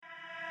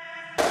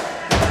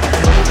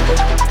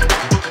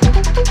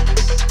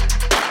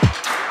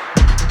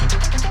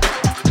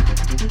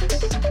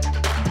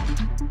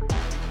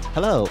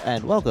Hello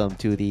and welcome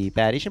to the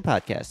Bad Asian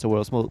Podcast, the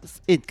world's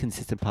most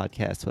inconsistent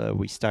podcast where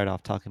we start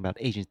off talking about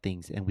Asian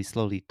things and we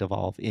slowly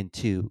devolve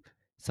into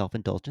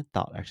self-indulgent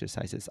thought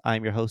exercises.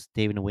 I'm your host,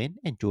 David and Imran,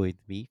 and joined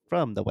me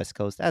from the West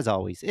Coast, as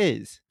always,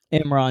 is...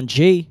 Imran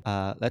G.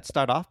 Let's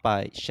start off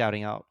by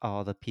shouting out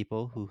all the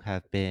people who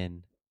have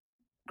been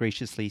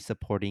graciously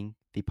supporting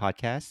the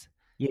podcast.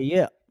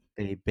 Yeah.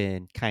 They've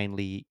been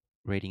kindly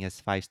rating us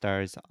 5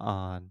 stars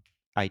on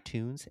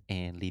iTunes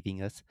and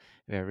leaving us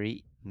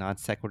very non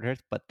sequitur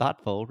but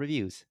thoughtful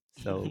reviews.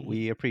 So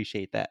we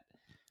appreciate that.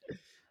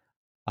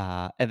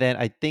 And then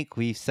I think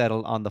we've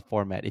settled on the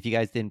format. If you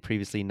guys didn't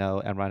previously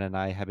know, Emran and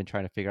I have been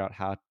trying to figure out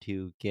how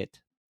to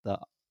get the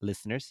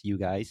listeners, you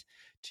guys,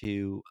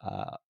 to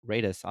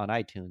rate us on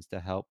iTunes to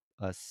help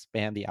us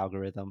spam the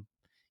algorithm,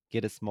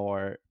 get us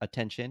more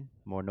attention,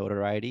 more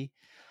notoriety,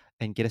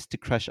 and get us to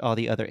crush all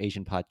the other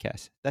Asian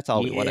podcasts. That's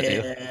all we want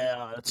to do.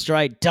 Yeah, that's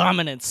right.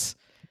 Dominance.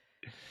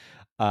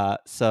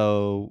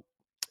 So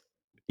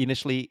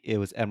initially, it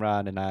was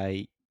Emran and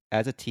I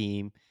as a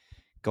team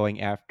going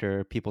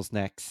after people's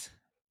necks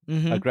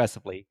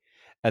aggressively.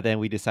 And then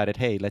we decided,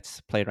 hey,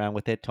 let's play around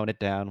with it, tone it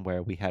down,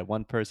 where we had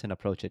one person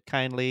approach it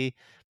kindly,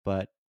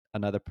 but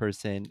another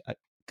person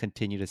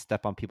continue to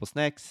step on people's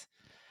necks.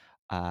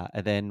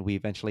 And then we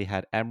eventually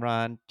had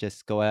Emran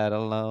just go at it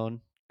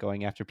alone,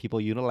 going after people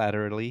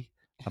unilaterally,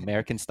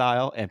 American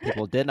style, and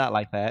people did not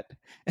like that.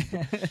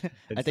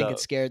 I think it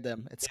scared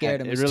them. It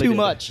scared them. It was really too did.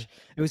 much.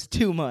 It was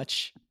too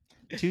much.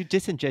 Too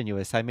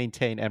disingenuous. I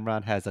maintain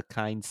Emran has a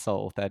kind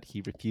soul that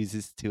he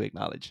refuses to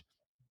acknowledge.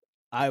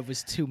 I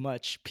was too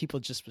much. People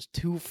just was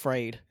too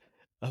afraid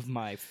of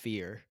my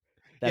fear.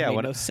 That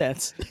made no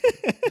sense.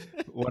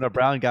 When a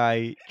brown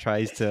guy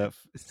tries to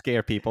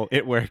scare people,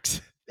 it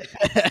works.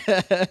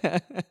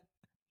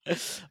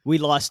 We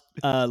lost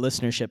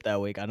listenership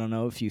that week. I don't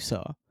know if you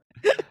saw.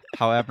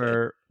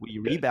 However, we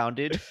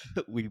rebounded.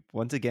 We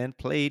once again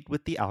played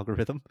with the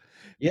algorithm.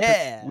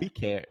 Yeah. We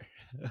care.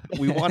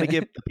 We want to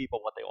give the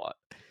people what they want.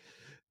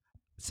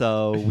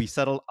 So we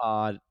settled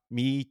on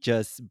me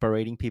just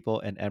berating people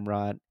and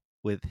Emran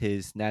with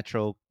his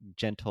natural,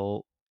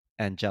 gentle,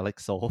 angelic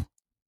soul.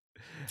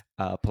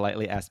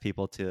 Politely ask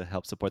people to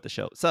help support the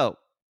show. So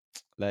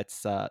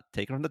let's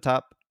take it from the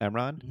top.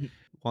 Emran,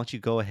 why don't you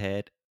go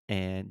ahead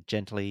and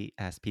gently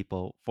ask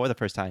people for the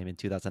first time in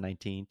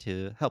 2019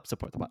 to help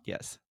support the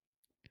podcast?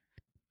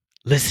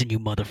 Listen, you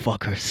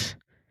motherfuckers.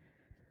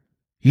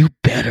 You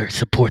better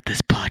support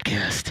this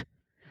podcast.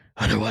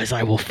 Otherwise,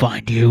 I will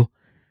find you,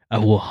 I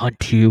will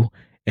hunt you,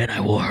 and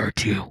I will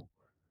hurt you.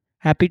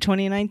 Happy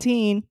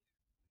 2019.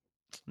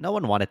 No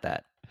one wanted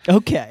that.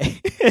 Okay.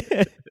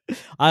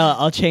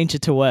 I'll change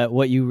it to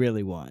what you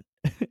really want.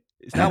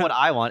 It's not what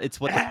I want. It's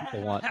what the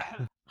people want.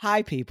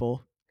 Hi,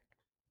 people.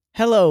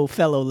 Hello,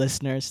 fellow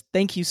listeners.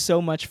 Thank you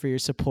so much for your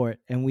support,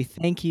 and we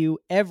thank you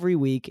every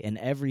week and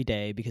every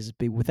day because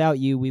without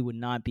you, we would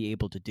not be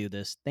able to do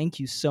this. Thank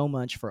you so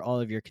much for all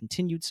of your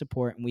continued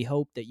support, and we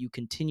hope that you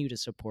continue to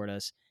support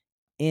us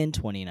in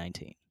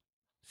 2019.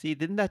 See,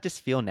 didn't that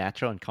just feel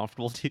natural and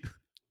comfortable to you?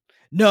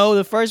 No,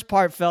 the first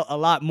part felt a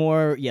lot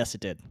more. Yes, it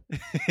did.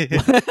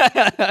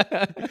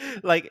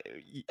 Like,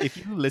 if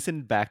you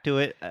listen back to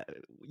it,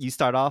 you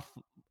start off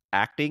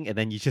acting and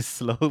then you just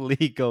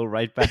slowly go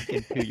right back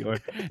into your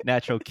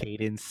natural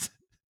cadence.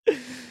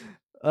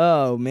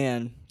 Oh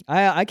man,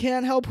 I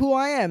can't help who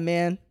I am,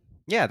 man.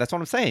 Yeah, that's what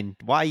I'm saying.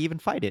 Why even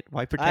fight it?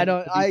 Why pretend?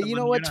 You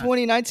know what?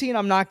 2019,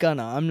 I'm not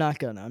gonna.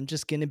 I'm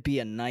just gonna be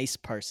a nice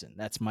person.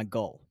 That's my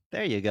goal.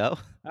 There you go.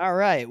 All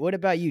right. What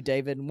about you,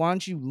 David? Why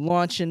don't you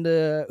launch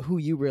into who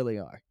you really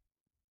are?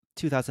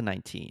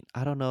 2019.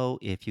 I don't know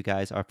if you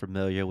guys are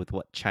familiar with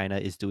what China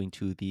is doing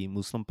to the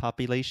Muslim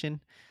population.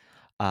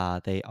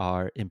 They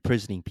are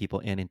imprisoning people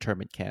in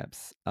internment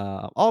camps,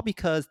 all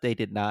because they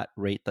did not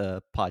rate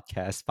the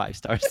podcast 5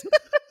 stars.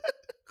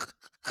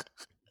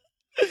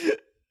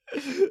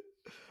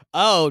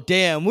 Oh,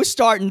 damn. We're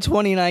starting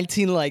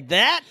 2019 like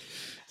that?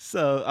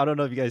 So I don't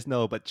know if you guys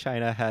know, but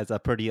China has a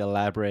pretty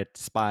elaborate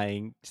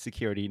spying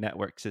security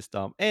network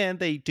system, and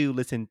they do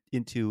listen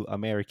into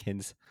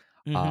Americans.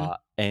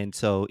 And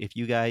so if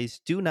you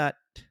guys do not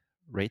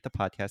rate the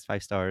podcast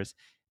 5 stars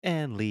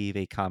and leave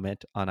a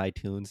comment on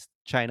iTunes,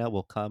 China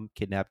will come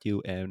kidnap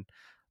you and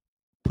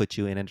put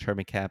you in an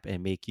internment camp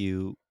and make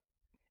you...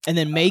 And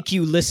then make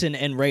you listen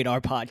and rate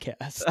our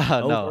podcast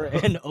over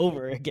and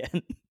over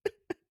again.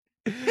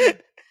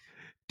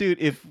 Dude,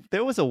 if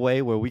there was a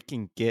way where we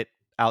can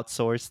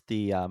outsource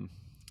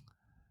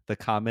the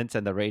comments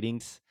and the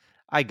ratings,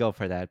 I go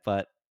for that.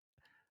 But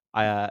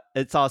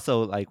it's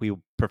also like we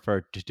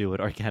prefer to do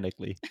it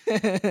organically.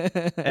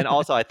 And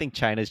also, I think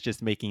China's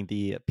just making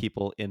the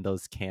people in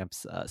those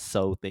camps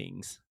sew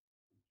things.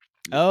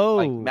 Oh,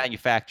 like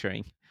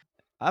manufacturing.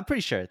 I'm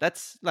pretty sure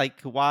that's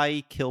like,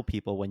 why kill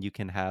people when you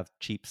can have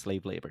cheaper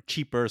slave labor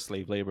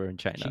in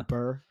China.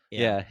 Cheaper.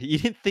 Yeah. You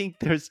didn't think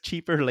there's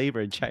cheaper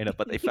labor in China,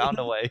 but they found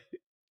a way.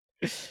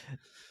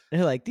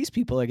 They're like, these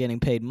people are getting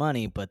paid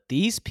money, but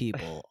these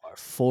people are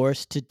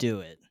forced to do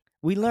it.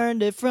 We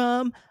learned it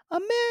from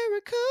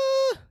America.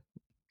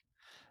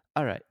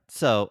 All right.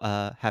 So,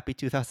 happy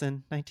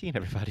 2019,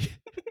 everybody.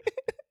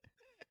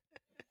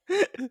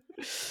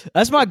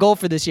 That's my goal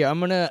for this year. I'm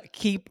gonna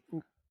keep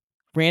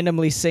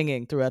randomly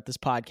singing throughout this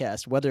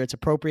podcast, whether it's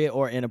appropriate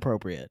or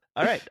inappropriate.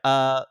 All right.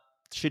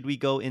 Should we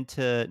go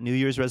into New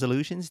Year's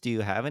resolutions? Do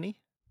you have any?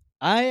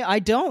 I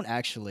don't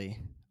actually.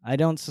 I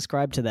don't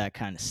subscribe to that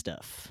kind of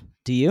stuff.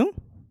 Do you?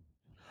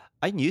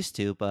 I used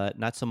to, but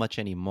not so much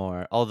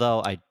anymore.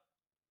 Although I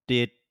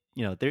did,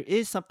 there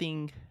is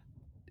something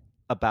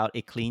about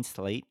a clean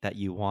slate that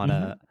you Mm-hmm.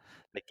 wanna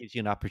that gives you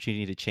an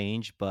opportunity to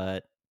change,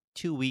 but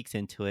 2 weeks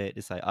into it,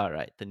 it's like, all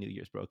right, the new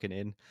year's broken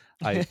in.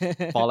 I've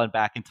fallen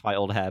back into my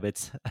old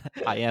habits.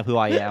 I am who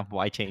I am.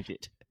 Why change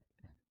it?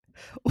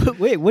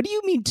 Wait, what do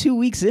you mean 2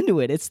 weeks into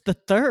it? It's the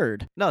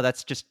third. No,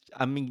 that's just.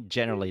 I mean,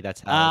 generally,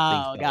 that's how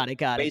things Oh, go, got it,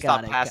 got it, based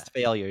on got it, past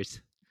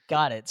failures.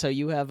 got it. So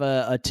you have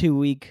a 2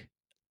 week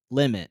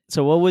limit.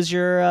 So what was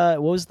your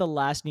what was the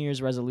last New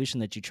Year's resolution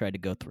that you tried to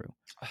go through?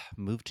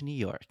 Moved to New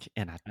York,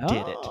 and I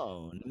did it.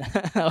 Oh,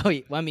 oh,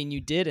 well, I mean, you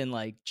did in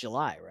like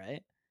July,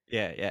 right?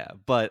 Yeah, yeah.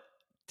 But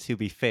to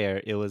be fair,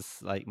 it was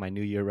like my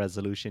New Year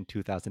resolution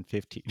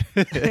 2015.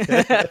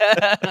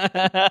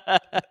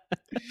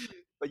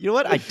 But you know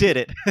what? I did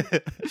it.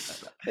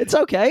 It's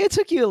okay. It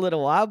took you a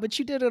little while, but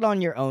you did it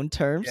on your own Yeah.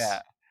 terms.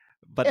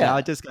 But now I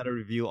Yeah. just got to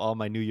review all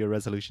my New Year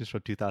resolutions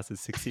from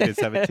 2016 and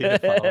 17 and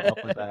follow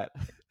up with that.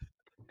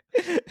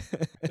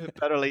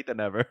 Better late than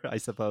never, I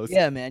suppose.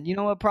 Yeah, man. You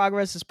know what?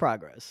 Progress is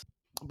progress.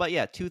 But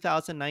yeah,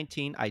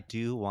 2019, I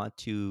do want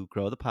to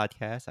grow the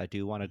podcast. I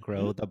do want to Mhm.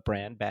 grow the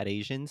brand Bad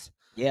Asians.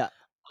 Yeah.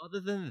 Other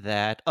than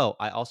that,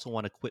 I also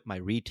want to quit my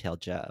retail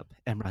job,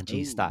 Emran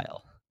G Oh,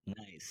 style.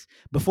 nice.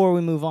 Before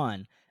we move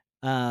on,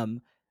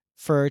 um,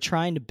 for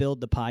trying to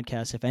build the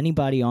podcast, if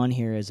anybody on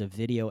here is a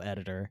video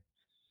editor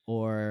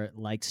or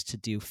likes to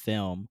do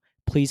film,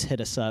 please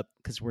hit us up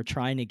because we're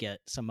trying to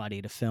get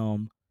somebody to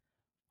film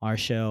our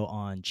show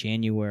on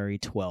January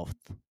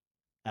 12th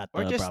at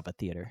Or the just Brava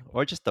Theater.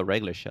 or just the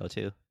regular show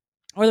too.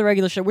 Or the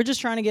regular show. We're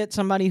just trying to get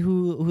somebody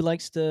who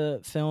likes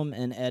to film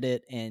and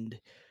edit, and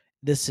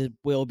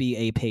will be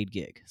a paid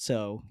gig.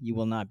 So you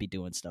will not be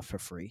doing stuff for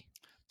free. So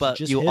But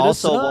just you hit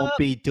us also won't up.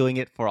 be doing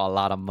it for a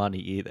lot of money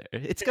either.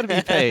 It's going to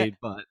be paid,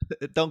 but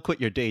don't quit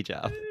your day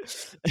job.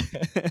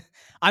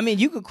 I mean,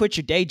 you could quit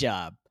your day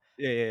job.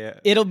 Yeah, yeah, yeah.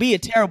 It'll be a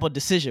terrible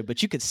decision,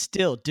 but you could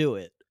still do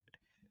it.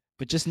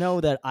 But just know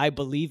that I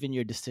believe in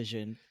your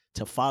decision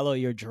to follow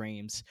your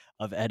dreams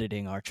of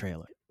editing our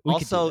trailer. We could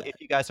do Also, that.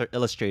 if you guys are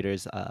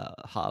illustrators,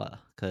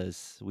 holla,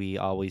 because we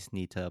always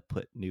need to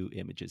put new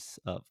images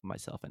of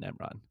myself and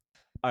Emron.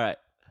 All right,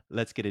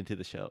 let's get into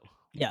the show.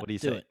 Yeah, What do you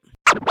do say? it.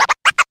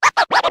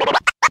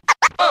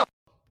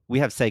 We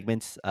have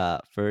segments.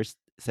 First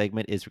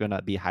segment is we're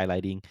gonna be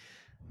highlighting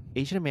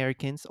Asian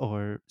Americans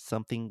or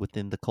something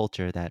within the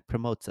culture that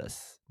promotes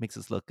us, makes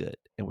us look good,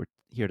 and we're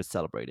here to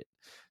celebrate it.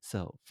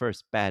 So,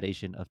 first, Bad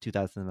Asian of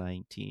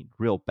 2019,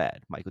 real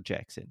bad, Michael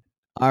Jackson.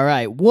 All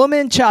right.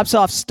 Woman chops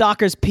off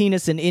stalker's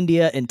penis in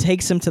India and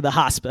takes him to the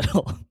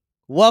hospital.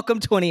 Welcome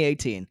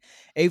 2018.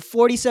 A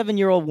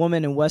 47-year-old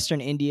woman in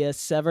Western India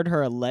severed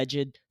her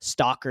alleged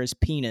stalker's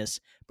penis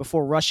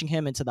before rushing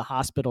him into the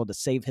hospital to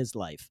save his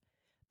life.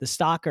 The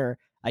stalker,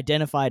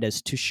 identified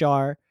as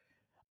Tushar,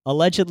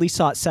 allegedly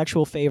sought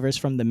sexual favors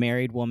from the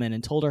married woman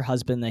and told her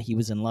husband that he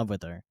was in love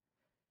with her.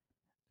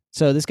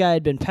 So this guy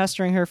had been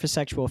pestering her for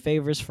sexual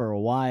favors for a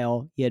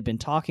while. He had been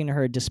talking to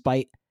her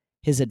despite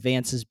his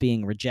advances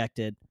being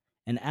rejected.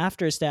 And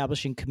after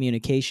establishing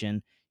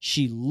communication,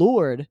 she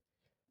lured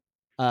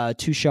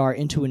Tushar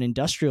into an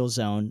industrial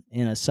zone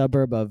in a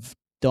suburb of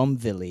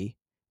Domvili,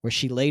 where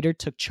she later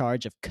took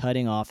charge of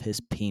cutting off his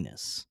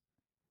penis.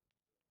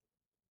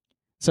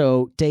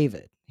 So,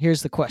 David,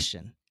 here's the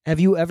question. Have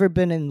you ever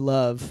been in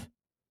love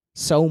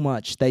so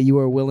much that you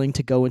are willing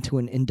to go into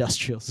an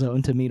industrial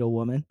zone to meet a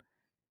woman?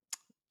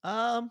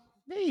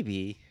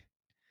 Maybe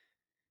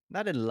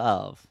not in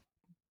love,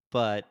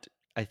 but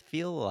I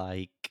feel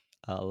like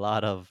a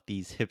lot of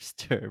these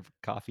hipster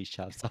coffee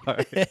shops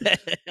are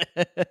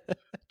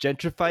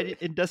gentrified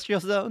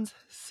industrial zones.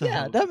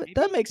 Yeah, So that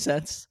maybe, makes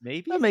sense. That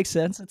maybe, makes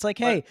sense. It's like,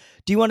 but hey,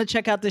 do you want to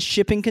check out this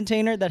shipping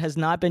container that has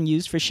not been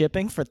used for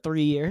shipping for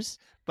 3 years?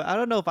 but I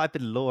don't know if I've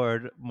been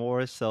lured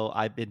more. So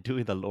I've been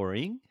doing the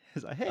luring.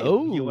 It's like, hey,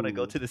 you want to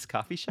go Oh. to this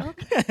coffee shop?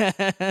 Does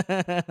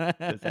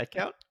that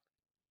count?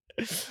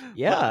 But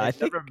Yeah, I I've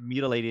think never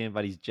mutilated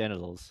anybody's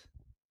genitals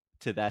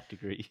to that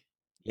degree.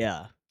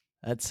 yeah.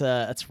 That's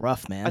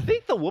rough, I man.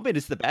 think the woman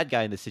is the bad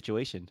guy in this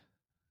situation.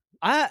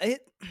 I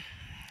it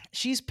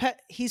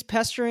he's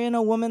pestering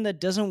a woman that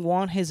doesn't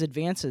want his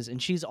advances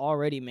and she's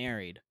already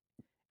married.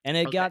 And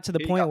it Okay, got to the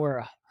here you go. point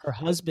where her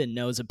husband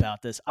knows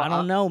about this. I Uh,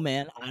 don't know,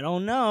 man. I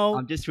don't know.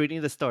 I'm just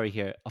reading the story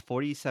here. A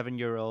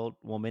 47-year-old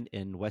woman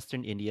in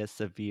Western India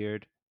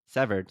severed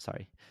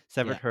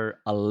Yeah. her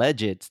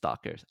alleged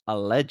stalkers.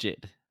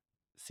 Alleged.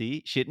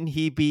 See, shouldn't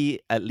he be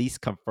at least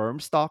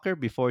confirmed stalker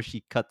before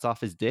she cuts off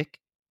his dick?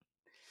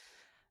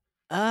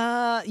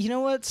 You know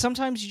what?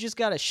 Sometimes you just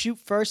gotta shoot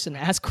first and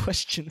ask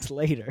questions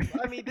later.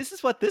 I mean, this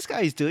is what this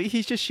guy is doing.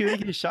 He's just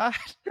shooting his shot.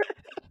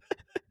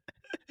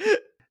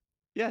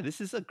 Yeah,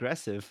 this is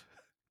aggressive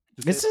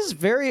to say This the is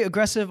least. very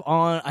aggressive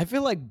on I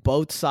feel like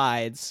both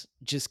sides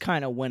just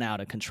kind of went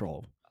out of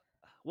control.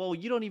 Well,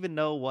 you don't even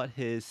know what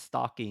his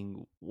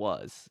stalking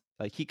was.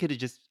 Like he could have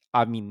just.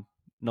 I mean,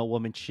 no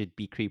woman should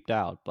be creeped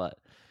out, but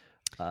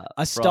A from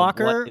what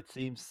stalker. it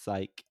seems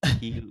like,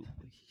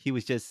 he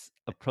was just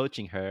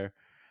approaching her.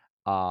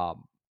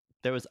 Um,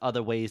 there was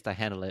other ways to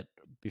handle it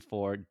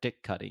before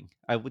dick cutting.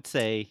 I would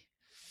say,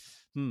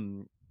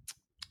 hmm,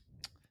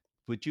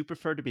 would you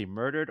prefer to be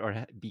murdered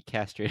or be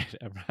castrated,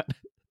 Emran?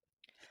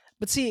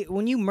 But see,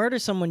 when you murder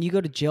someone, you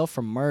go to jail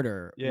for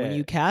murder. When Yeah,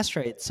 you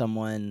castrate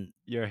someone,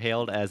 you're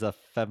hailed as a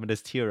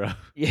feminist hero.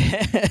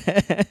 yeah.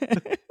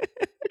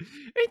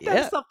 Ain't that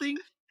Yeah, something?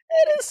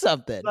 it is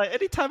something. Like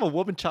anytime a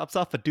woman chops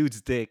off a dude's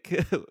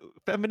dick,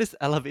 feminists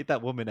elevate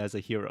that woman as a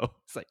hero.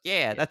 It's like, yeah,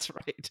 Yeah. that's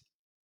right.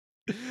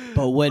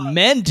 But when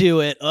men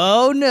do it,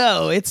 oh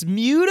no, it's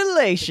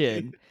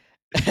mutilation,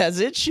 as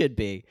it should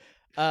be.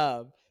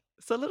 Um,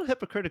 It's a little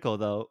hypocritical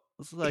though.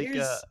 It's like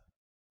here's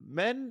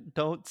men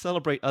don't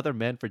celebrate other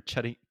men for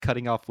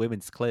cutting off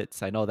women's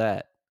clits. I know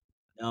that.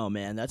 no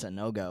man, that's a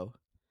no go.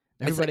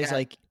 It's like Everybody's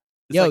like,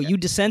 it's "Yo, like you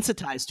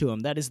desensitized to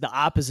him." That is the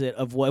opposite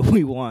of what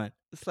we want.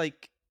 it's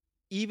like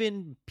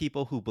even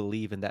people who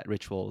believe in that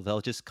ritual,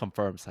 they'll just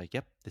confirm it's like,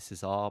 yep, this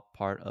is all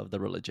part of the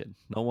religion.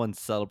 No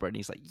one's celebrating.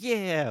 It's like,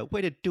 yeah,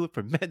 way to do it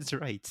for men's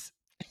rights.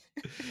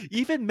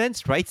 Even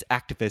men's rights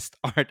activists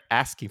aren't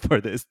asking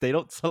for this. They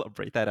don't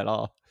celebrate that at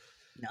all.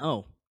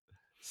 No.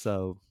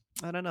 So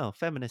I don't know,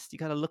 feminists, you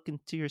gotta look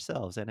into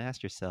yourselves and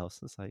ask yourselves,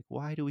 it's like,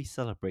 why do we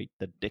celebrate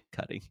the dick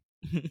cutting?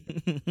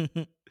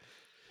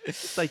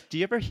 It's like, do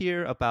you ever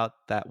hear about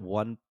that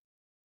one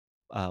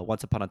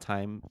once upon a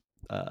time,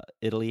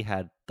 Italy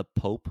had the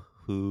Pope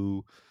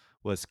who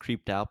was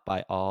creeped out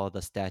by all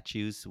the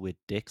statues with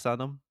dicks on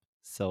them,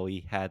 so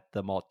he had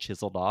them all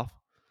chiseled off.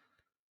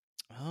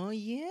 Oh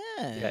Yeah,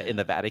 in yeah.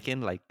 the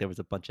Vatican, like there was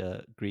a bunch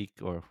of Greek,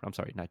 or I'm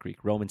sorry, not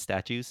Greek, Roman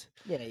statues,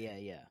 Yeah, yeah,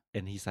 yeah.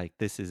 and he's like,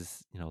 "This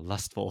is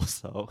lustful,"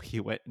 so he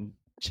went and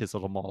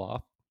chiseled them all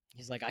off.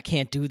 He's like, I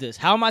can't do this.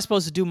 How am I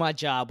supposed to do my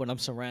job when I'm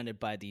surrounded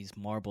by these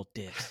marble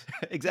dicks?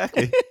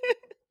 Exactly.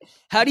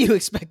 How do you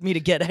expect me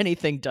to get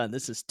anything done?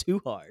 This is too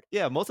hard.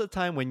 Yeah, most of the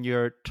time when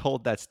you're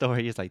told that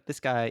story, it's like this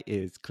guy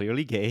is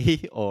clearly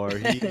gay or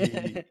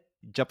he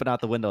jumping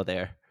out the window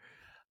there.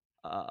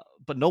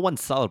 But no one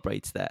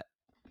celebrates that,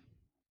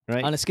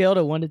 right? On a scale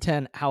to 1 to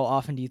 10, how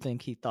often do you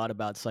think he thought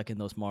about sucking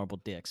those marble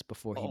dicks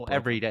before he Oh, broke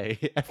every them?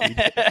 day, every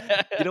day.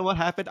 You know what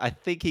happened? I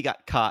think he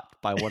got caught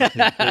by one of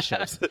his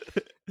bishops.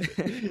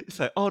 It's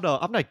like, oh no,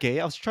 I'm not gay.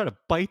 I was trying to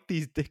bite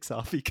these dicks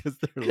off because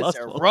they're Because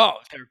they're lustful. wrong.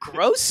 They're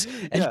gross.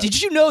 And Yeah, did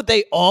you know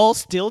they all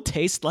still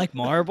taste like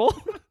marble?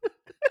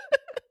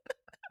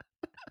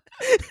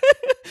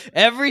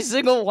 Every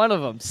single one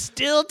of them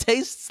still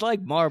tastes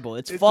like marble.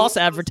 It's it's one false of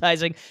those.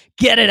 advertising.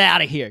 Get it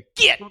out of here.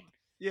 Get.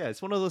 Yeah,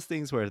 it's one of those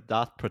things where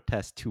doth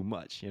protest too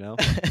much,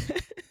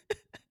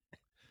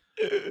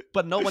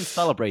 but no one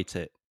celebrates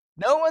it.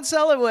 No one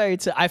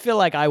celebrates it. I feel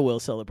like I will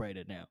celebrate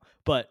it now,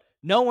 but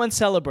no one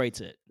celebrates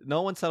it.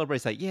 No one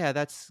celebrates like, yeah,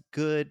 that's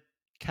good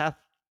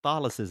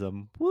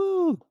Catholicism.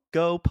 Woo,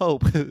 go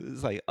Pope.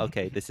 It's like,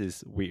 okay, this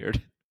is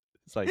weird.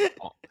 It's like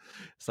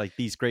it's like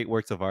these great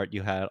works of art.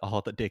 You had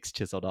all the dicks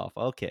chiseled off.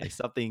 Okay,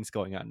 something's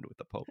going on with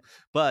the Pope.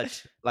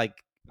 But like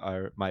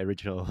my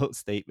original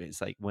statement is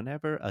like,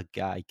 whenever a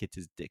guy gets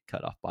his dick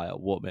cut off by a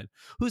woman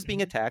who's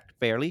being attacked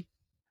fairly,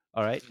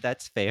 all right,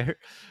 that's fair.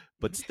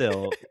 But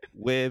still,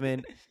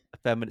 women,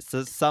 feminists,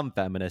 so some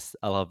feminists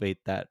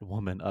elevate that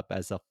woman up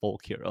as a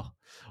folk hero,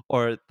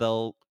 or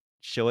they'll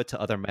show it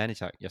to other men. It's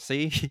like, you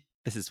see,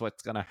 this is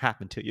what's gonna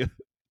happen to you.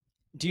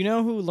 Do you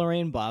know who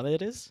Lorraine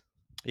Bobbitt is?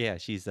 Yeah,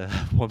 she's a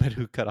woman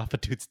who cut off a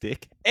dude's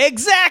dick.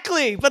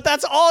 Exactly, but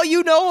that's all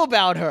you know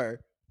about her.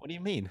 What do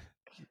you mean?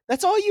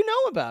 That's all you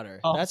know about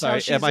her. Oh, I'm That's how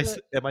sorry. Am she's.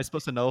 am I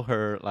supposed to know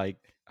her like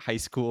high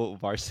school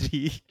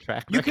varsity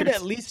track You could at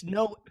records? least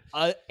know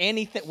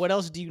anything. What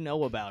else do you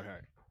know about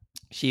her?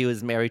 She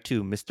was married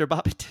to Mr.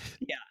 Bobbitt,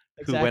 Yeah,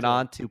 who went exactly.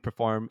 on to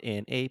perform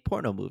in a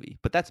porno movie.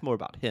 But that's more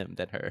about him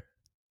than her.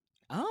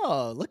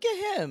 Oh, look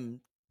at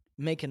him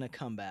making a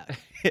comeback.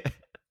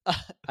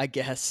 I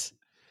guess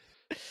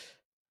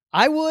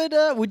I would.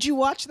 Would you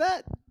watch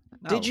that?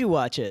 Did No, you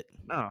watch it?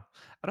 no,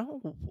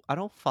 I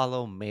don't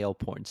follow male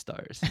porn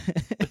stars.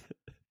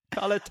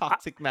 Call it I-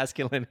 toxic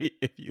masculinity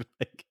if you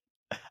like.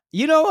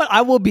 You know what?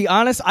 I will be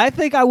honest. I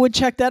think I would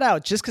check that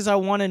out just because I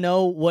want to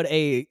know what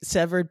a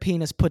severed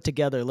penis put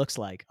together looks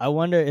like. I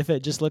wonder if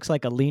it just looks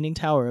like a leaning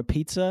tower of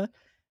pizza.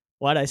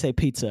 Why did I say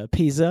pizza?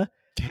 Pizza.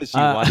 Because you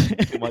Uh,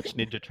 watch too much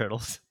Ninja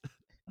Turtles.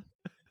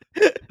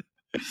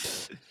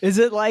 is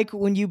it like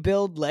when you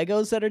build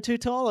Legos that are too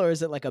tall, or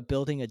is it like a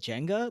building a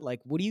Jenga? Like,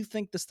 what do you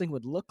think this thing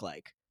would look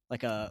like?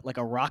 Like a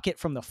rocket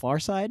from the far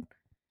side?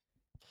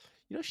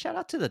 Shout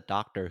out to the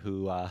doctor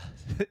who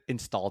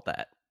installed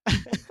that.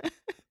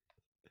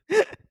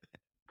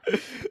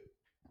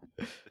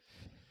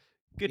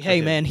 Good for Hey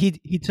him. man, he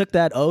took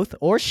that oath,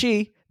 or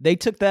she. They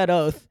took that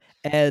oath,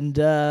 and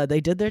they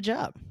did their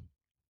job.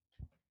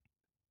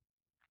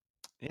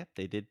 Yeah,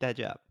 they did that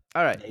job.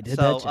 All right. They did that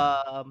So,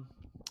 job.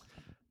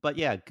 but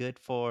yeah, good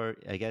for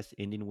I guess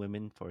Indian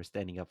women for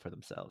standing up for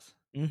themselves.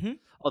 Mm-hmm.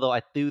 Although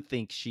I do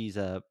think she's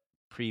a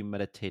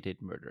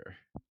premeditated murderer.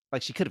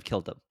 Like she could have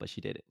killed them, but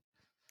she didn't.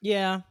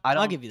 Yeah, I I'll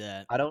don't. give you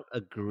that. I don't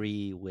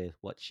agree with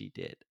what she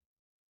did,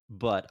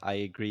 but I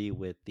agree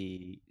with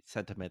the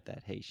sentiment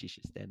that hey, she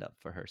should stand up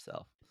for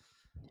herself.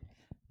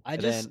 I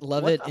And just then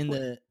love what's it up in with?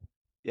 the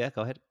Yeah,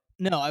 go ahead.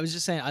 no, I was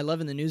just saying I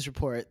love in the news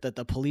report that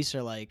the police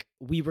are like,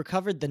 we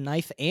recovered the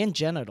knife and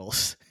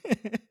genitals.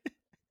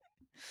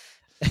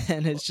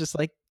 And it's just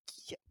like,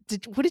 yeah,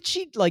 what did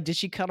she like? Did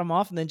she cut him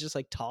off and then just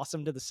like toss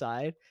him to the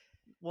side,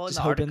 Well, in just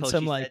the hoping article,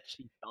 some she like said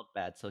she felt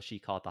bad, so she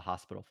called the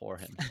hospital for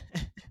him.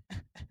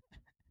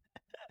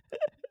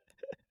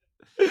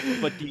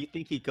 But do you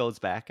think he goes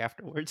back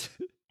afterwards?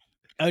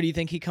 Oh, do you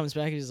think he comes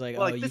back and he's like,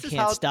 Well, "Oh, like you this is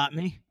can't how. stop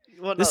me"?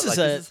 Well, no, This is like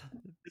a this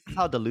is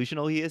how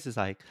delusional he is. Is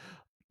like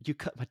you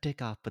cut my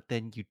dick off, but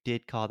then you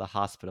did call the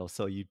hospital,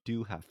 so you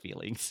do have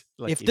feelings.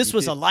 Like if if this you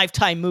was a did,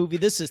 Lifetime movie,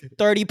 this is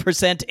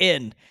 30%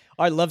 in.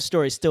 Our love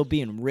story is still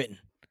being written.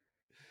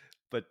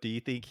 but do you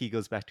think he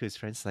goes back to his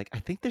friends like, I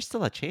think there's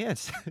still a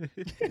chance?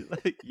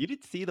 Like you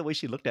didn't see the way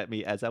she looked at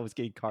me as I was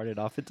getting carted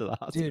off into the Dude,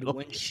 hospital.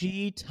 when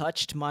she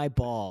touched my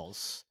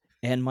balls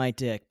and my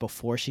dick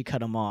before she cut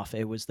them off,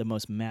 it was the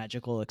most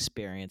magical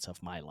experience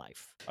of my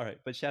life. All right,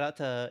 but shout out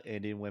to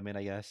Indian women,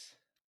 I guess.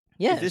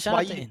 Yeah, shout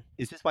out to In.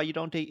 Is this why you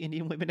don't date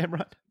Indian women,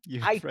 Emron?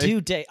 You're I afraid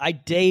do date. I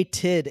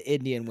dated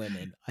Indian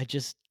women. I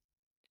just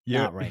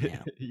you're not right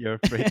now. you're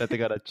afraid that they're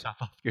gonna chop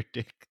off your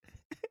dick.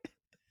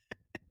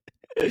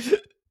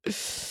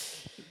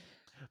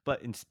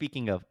 But in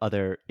speaking of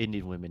other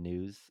Indian women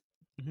news,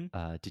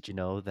 Mhm. did you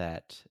know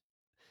that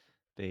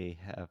they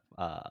have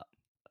I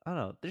don't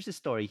know, there's a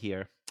story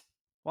here.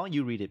 Why don't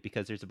you read it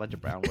because there's a bunch of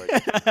brown words.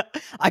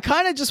 I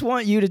kind of just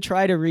want you to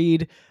try to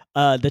read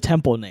the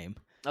temple name.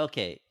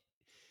 Okay,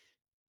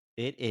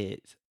 it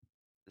is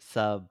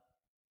Sabarimala.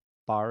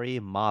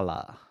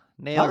 All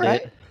Nailed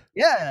right. it.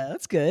 Yeah,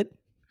 that's good.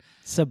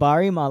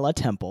 Sabari Mala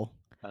Temple.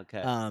 Okay.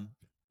 Um,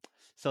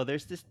 So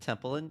there's this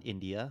temple in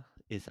India,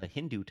 is a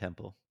Hindu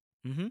temple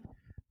mhm.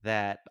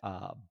 that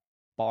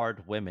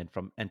barred women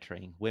from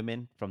entering,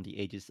 women from the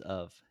ages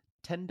of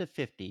 10 to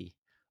 50,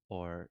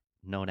 or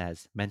known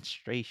as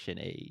menstruation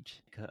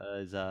age,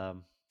 because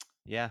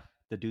yeah,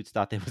 the dudes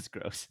thought it was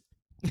gross.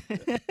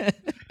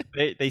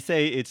 They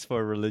say it's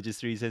for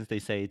religious reasons. They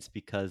say it's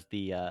because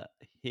the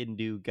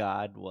Hindu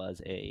god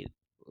was a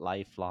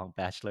lifelong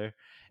bachelor,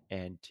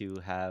 and to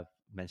have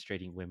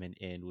menstruating women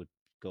in would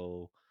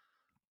go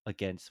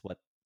against what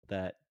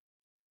that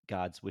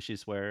God's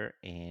wishes were,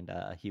 and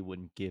he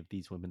wouldn't give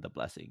these women the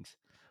blessings.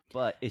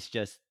 But it's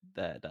just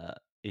that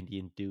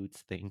Indian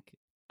dudes think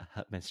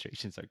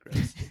menstruations are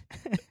gross.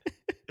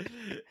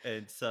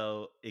 And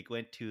so it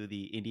went to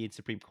the Indian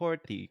Supreme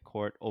Court. The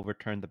court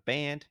overturned the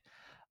ban,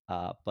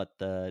 but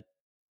the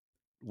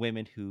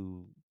women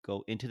who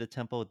go into the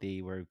temple,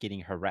 they were getting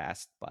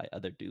harassed by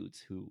other dudes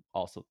who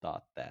also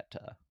thought that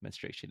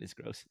menstruation is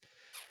gross.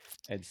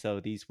 And so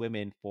these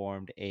women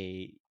formed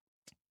a,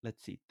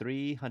 let's see,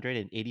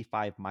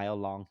 385-mile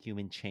long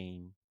human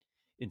chain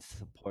in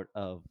support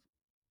of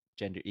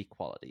gender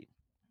equality.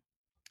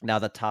 Now,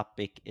 the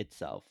topic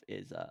itself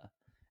is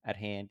at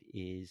hand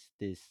is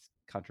this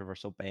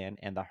controversial ban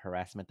and the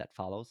harassment that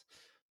follows,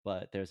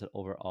 but there's an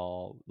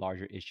overall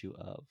larger issue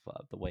of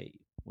the way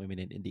women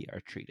in India are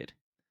treated.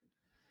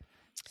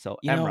 So,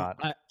 You know,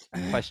 Emrod,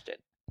 question: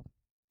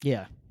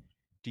 yeah.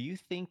 do you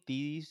think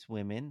these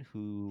women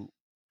who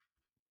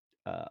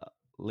uh,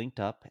 linked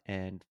up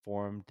and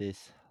formed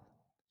this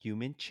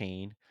human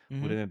chain would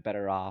Mhm. have been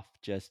better off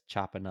just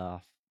chopping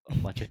off a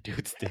bunch of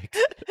dudes' dicks?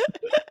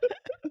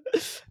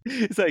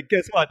 It's like,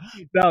 guess what?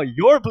 Now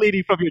you're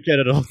bleeding from your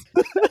genitals.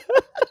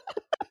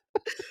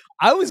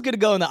 I was gonna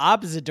go in the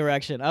opposite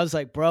direction. I was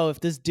like, bro, if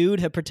this dude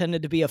had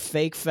pretended to be a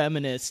fake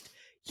feminist,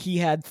 he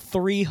had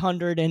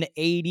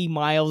 380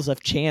 miles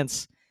of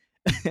chance.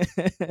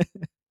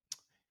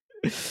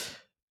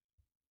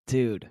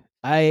 Dude,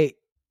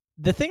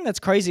 the thing that's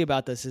crazy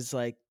about this is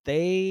like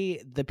the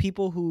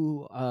people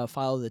who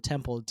follow the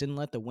temple didn't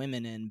let the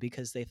women in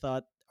because they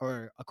thought,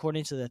 or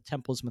according to the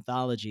temple's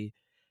mythology,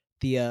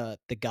 the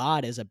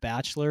god is a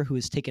bachelor who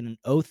has taken an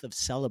oath of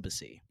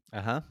celibacy.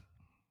 Uh huh.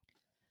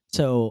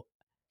 So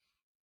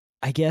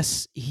I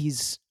guess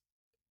he's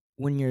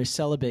when you're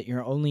celibate,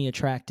 you're only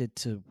attracted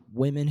to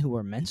women who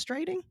are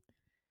menstruating.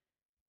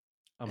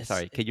 I'm It's,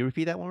 sorry. Can you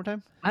repeat that one more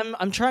time?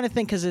 I'm trying to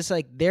think because it's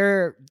like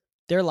their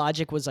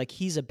logic was like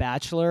he's a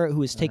bachelor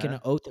who has Uh taken huh.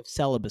 an oath of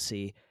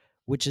celibacy,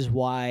 which is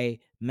why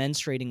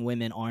menstruating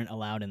women aren't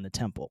allowed in the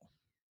temple.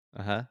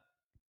 Uh huh.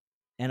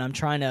 And I'm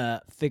trying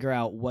to figure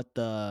out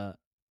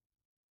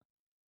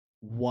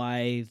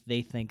why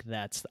they think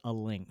that's a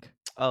link.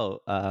 Oh,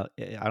 I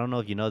don't know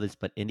if you know this,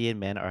 but Indian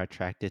men are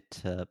attracted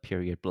to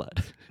period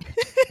blood.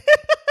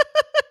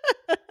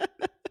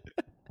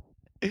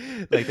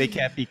 Like they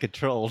can't be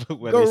controlled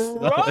when they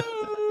smell it.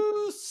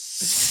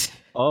 Gross.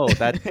 Oh,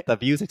 that the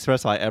views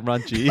expressed by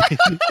Emron G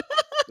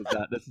does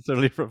not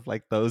necessarily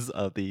reflect those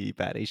of the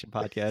Bad Asian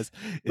podcast.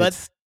 But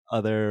It's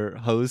other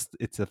hosts,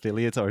 its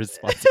affiliates, or its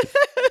sponsors.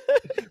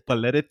 But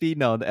let it be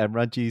known that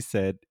Emran G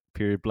said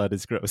period blood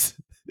is gross.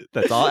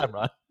 That's all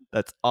Emran.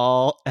 That's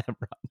all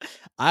Emran.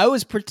 I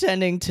was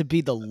pretending to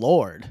be the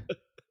Lord,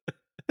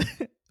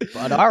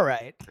 but all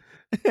right.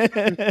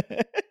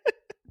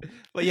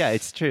 But yeah,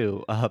 it's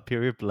true.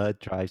 Period blood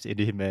drives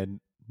Indian men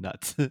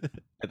nuts, and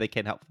they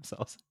can't help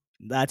themselves.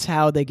 That's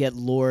how they get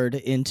lured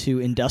into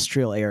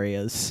industrial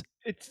areas.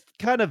 It's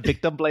kind of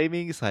victim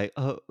blaming. It's like,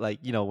 oh, like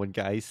when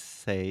guys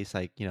say, it's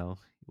like,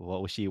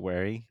 what was she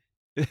wearing?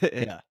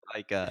 Yeah.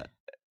 Like,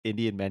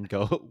 Indian men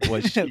go,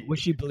 was she? Was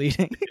she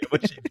bleeding?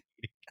 Was she?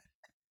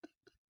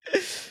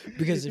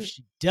 Because if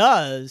she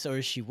does,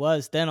 or she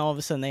was, then all of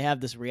a sudden they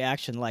have this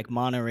reaction like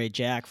Monterey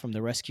Jack from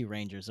the Rescue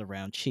Rangers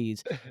around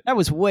cheese. That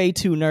was way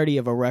too nerdy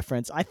of a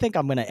reference. I think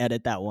I'm going to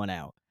edit that one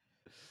out.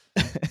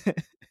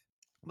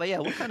 But yeah,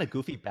 what kind of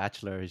goofy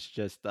bachelor is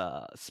just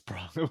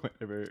sprung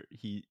whenever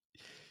he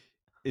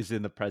is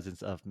in the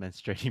presence of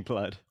menstruating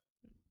blood?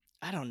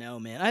 I don't know,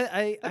 man.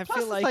 I And feel plus,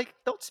 it's like, like,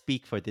 don't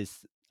speak for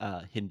this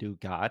Hindu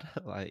god.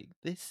 Like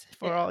this,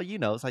 for yeah, all you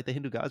know, it's like the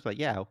Hindu gods. But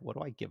yeah, what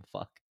do I give a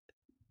fuck?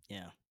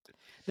 yeah.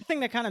 The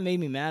thing that kind of made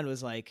me mad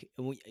was like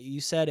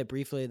you said it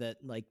briefly that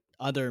like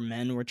other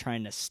men were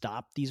trying to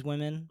stop these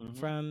women Hmm.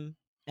 from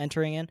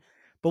entering in.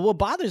 But what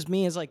bothers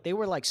me is like they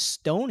were like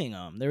stoning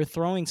them. They were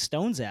throwing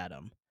stones at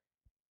them,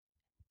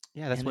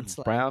 Yeah, that's and what it's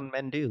like, brown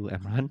men do,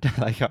 Emran.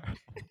 Like,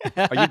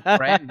 are you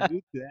brand new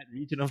to that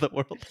region of the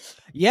world?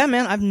 yeah,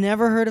 man, I've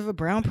never heard of a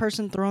brown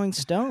person throwing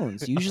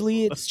stones.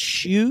 Usually it's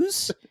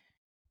shoes.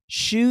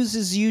 Shoes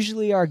is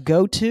usually our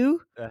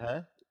go-to.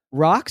 Uh-huh.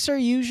 Rocks are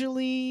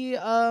usually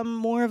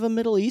more of a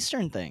Middle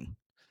Eastern thing.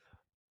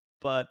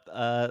 But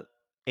a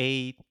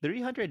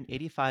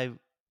 385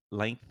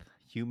 length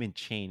human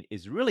chain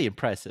is really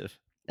impressive.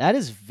 That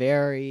is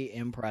very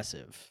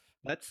impressive.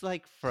 That's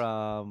like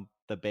from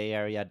the Bay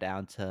Area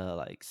down to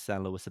like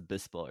San Luis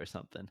Obispo or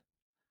something.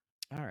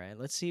 All right,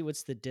 let's see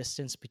what's the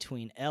distance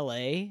between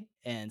LA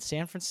and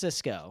San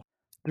Francisco.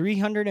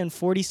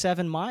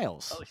 347 Oh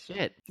miles.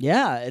 shit!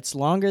 Yeah, it's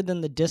longer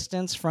than the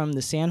distance from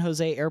the San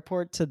Jose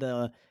airport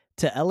to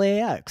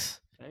LAX.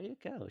 There you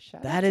go.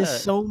 Shout That out is to.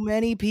 so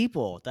many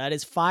people. That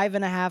is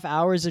 5.5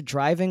 hours of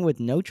driving with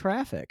no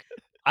traffic.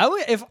 I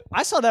would if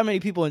I saw that many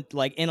people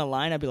like in a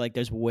line, I'd be like,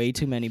 "There's way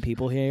too many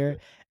people here,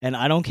 and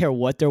I don't care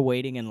what they're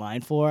waiting in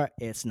line for.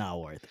 It's not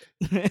worth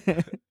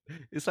it."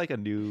 It's like a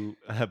new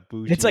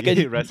It's like a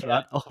bougie yeah,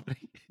 restaurant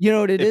opening you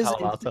know what it in is? Palo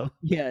It's Alto.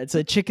 yeah, it's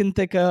a chicken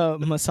tikka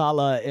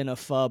masala in a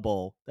pho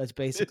bowl. That's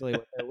basically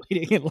what they're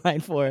waiting in line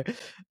for.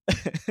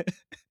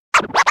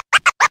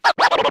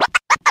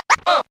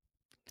 All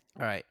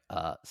right.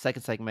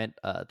 Second segment.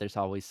 There's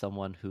always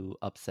someone who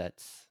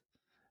upsets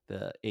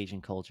the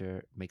Asian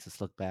culture, makes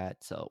us look bad.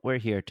 So we're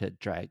here to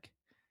drag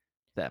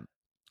them.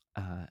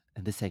 And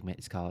this segment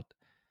is called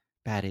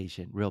 "Bad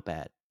Asian, Real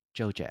Bad."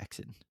 Joe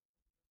Jackson.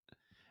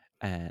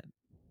 And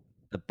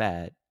the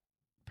bad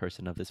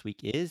person of this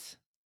week is.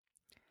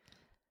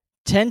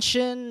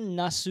 Tenshin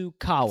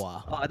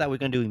Nasukawa. Oh, I thought we were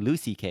gonna do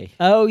Lucy K.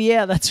 Oh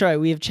yeah, that's right.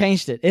 We have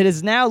changed it. It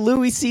is now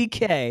Louis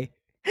C.K.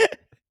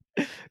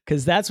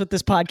 Because that's what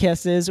this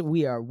podcast is.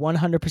 We are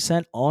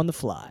 100% on the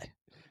fly.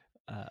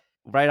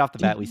 Right off the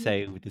Did bat, we you?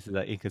 say this is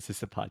an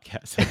inconsistent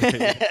podcast.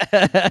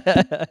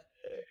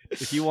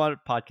 If you want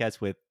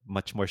podcasts with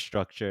much more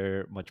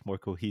structure, much more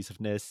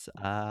cohesiveness,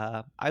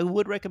 I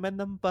would recommend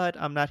them, but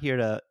I'm not here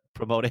to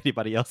promote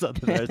anybody else other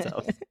than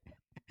ourselves.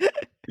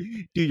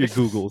 Do your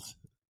Googles.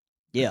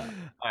 Yeah.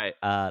 All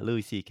right,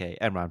 Louis C.K.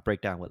 Emron,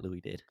 break down what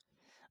Louis did,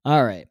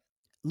 All right.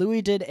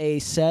 Louis did a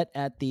set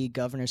at the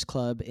Governor's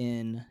Club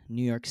in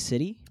New York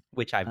City.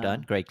 which I've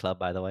done. Great club,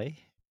 by the way.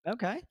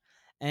 Okay.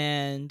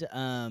 And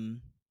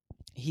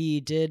he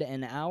did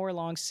an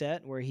hour-long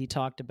set where he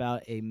talked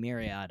about a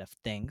myriad of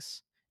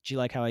things. Do you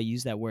like how I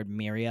use that word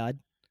myriad?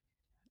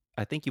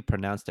 I think you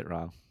pronounced it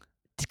wrong.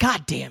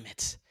 God damn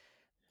it.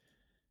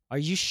 Are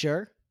you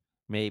sure?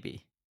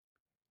 Maybe.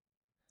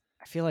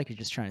 I feel like you're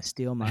just trying to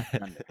steal my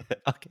thunder.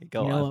 Okay,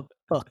 go You know on. what?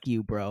 Fuck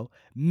you, bro.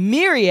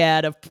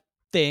 Myriad of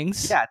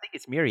things. Yeah, I think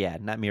it's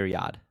myriad, not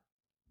myriad.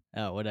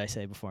 Oh, what did I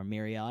say before?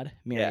 Myriad? Yeah,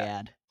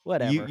 Myriad. you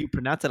Whatever. you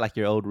pronounce it like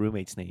your old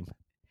roommate's name.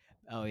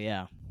 Oh,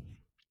 yeah.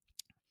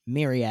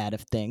 Myriad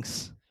of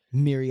things.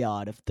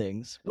 Myriad of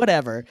things.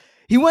 Whatever.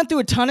 He went through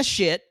a ton of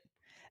shit.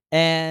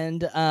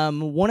 And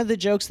one of the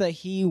jokes that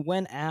he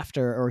went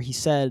after, or he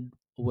said,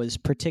 was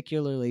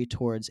particularly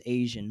towards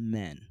Asian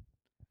men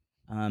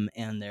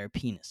and their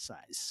penis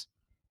size.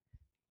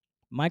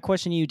 My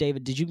question to you,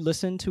 David, did you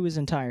listen to his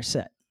entire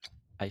set?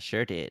 I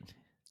sure did.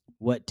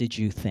 What did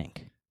you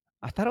think?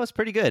 I thought it was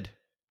pretty good.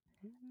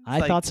 It's I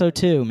thought like so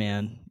too,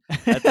 man. I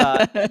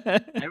thought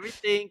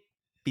everything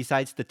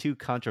besides the two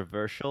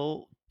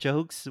controversial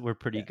jokes were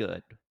pretty Yeah,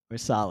 good. we're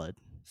solid.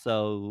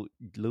 So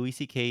Louis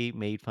C.K.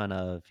 made fun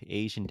of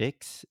Asian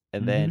dicks,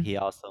 and then Mm-hmm. he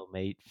also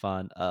made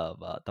fun of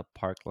the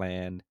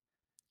Parkland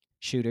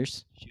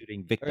Shooters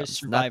shooting or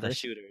victims, not the survivors.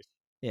 shooters.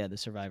 Yeah, the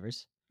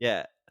survivors.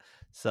 Yeah.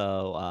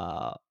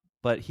 So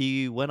But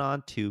he went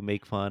on to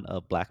make fun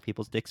of black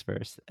people's dicks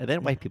first, and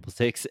then white people's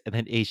dicks, and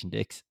then Asian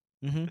dicks.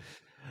 Mm-hmm.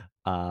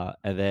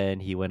 And then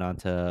he went on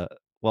to,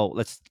 well,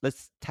 let's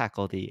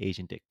tackle the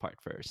Asian dick part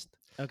first.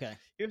 Okay.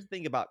 Here's the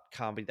thing about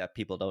comedy that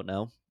people don't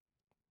know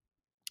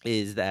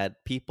is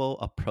that people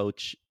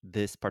approach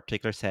this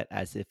particular set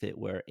as if it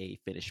were a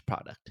finished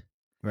product.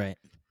 Right.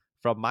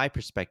 From my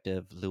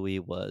perspective, Louis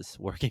was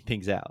working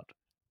things out.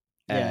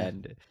 Yeah.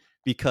 And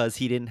because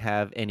he didn't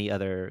have any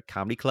other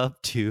comedy club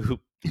to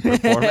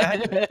perform at,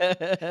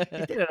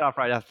 he did it off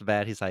right off the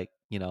bat. He's like,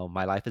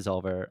 my life is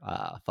over.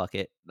 Fuck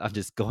it. I'm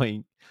just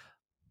going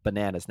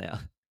bananas now.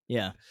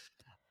 Yeah.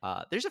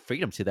 There's a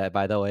freedom to that,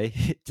 by the way,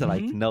 to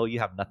like Mm-hmm. know you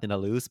have nothing to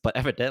lose, but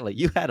evidently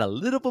you had a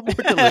little bit more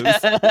to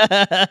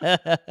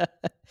lose.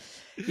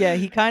 Yeah,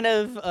 he kind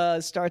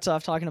of starts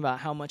off talking about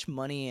how much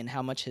money and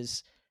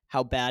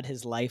how bad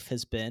his life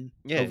has been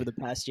Yeah. over the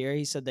past year.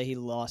 He said that he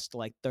lost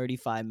like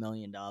 $35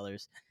 million, And a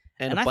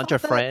and I bunch thought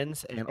of that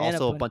friends, and and a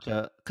also a bunch. bunch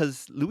of,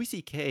 because Louis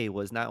C.K.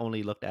 was not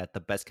only looked at the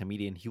best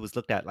comedian, he was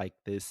looked at like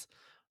this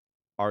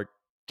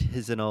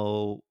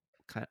artisanal,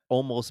 kind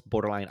almost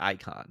borderline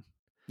icon.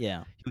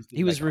 Yeah, He was he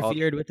doing was like all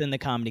revered within the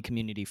comedy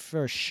community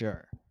for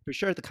sure. for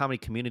sure the comedy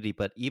community,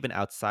 but even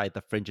outside the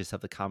fringes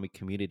of the comedy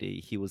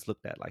community, he was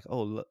looked at like,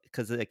 oh, look,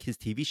 because like his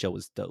TV show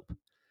was dope.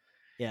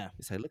 Yeah.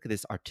 It's like, look at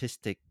this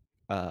artistic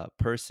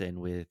person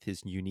with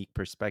his unique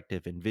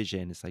perspective and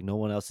vision. It's like no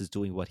one else is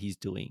doing what he's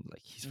doing.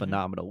 Like he's Hmm.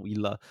 phenomenal. We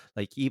love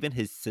like even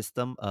his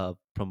system of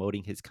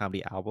promoting his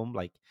comedy album,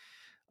 like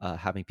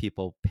having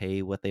people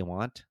pay what they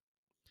want.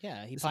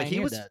 Yeah, he It's like he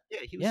pioneered was, that. yeah,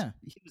 Yeah.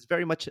 he was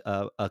very much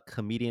a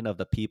comedian of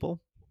the people,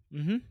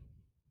 Mm-hmm.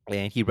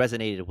 and he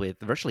resonated with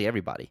virtually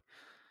everybody,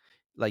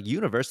 like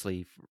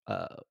universally,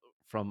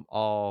 from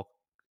all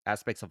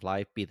aspects of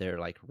life, be there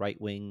like right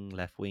wing,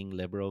 left wing,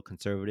 liberal,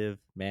 conservative,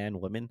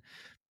 man, woman,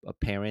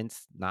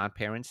 parents,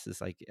 non-parents.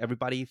 It's like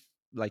everybody,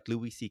 like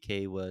Louis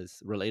C.K.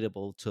 was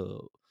relatable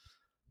to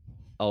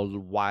a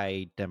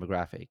wide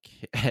demographic,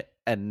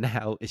 and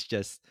now it's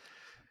just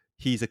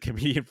he's a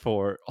comedian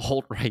for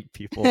alt right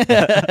people.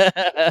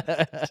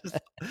 Just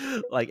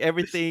like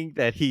everything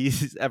that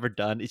he's ever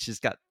done, it's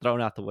just got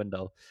thrown out the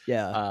window.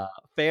 Yeah. Uh,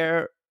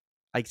 Fair,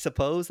 I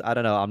suppose. I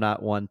don't know. I'm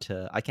not one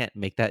to. I can't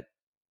make that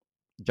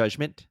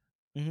judgment.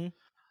 Mm-hmm.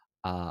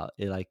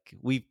 Like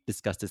we've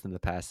discussed this in the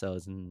past, so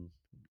it's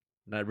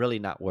not really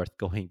not worth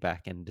going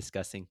back and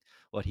discussing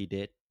what he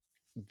did.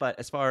 But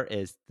as far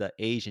as the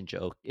Asian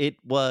joke, it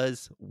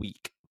was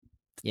weak.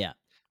 Yeah.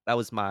 That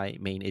was my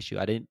main issue.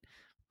 I didn't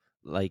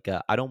like.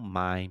 I don't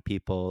mind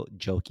people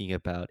joking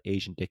about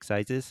Asian dick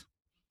sizes.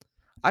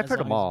 I've As heard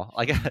them long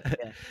as it's all. Like, funny.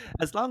 Yeah.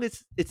 as long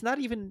as it's not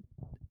even.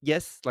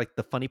 Yes, like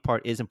the funny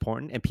part is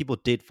important, and people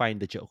did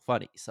find the joke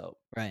funny. So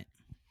Right.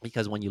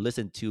 because when you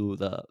listen to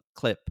the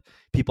clip,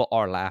 people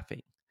are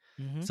laughing.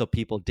 Mm-hmm. So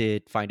people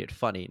did find it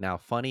funny. Now,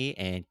 funny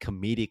and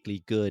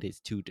comedically good is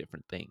two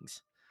different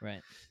things.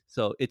 Right.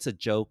 So it's a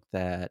joke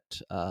that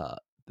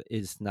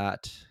is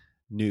not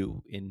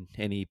new in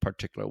any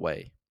particular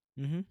way.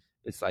 Mm-hmm.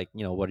 It's like,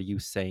 what are you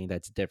saying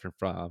that's different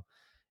from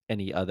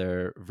any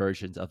other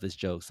versions of this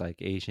jokes? Like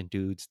Asian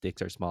dudes'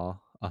 dicks are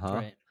small. Uh huh.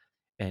 Right.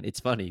 And it's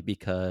funny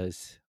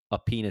because a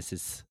penis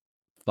is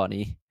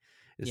funny.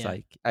 It's Yeah.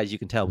 like, as you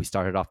can tell, we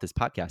started off this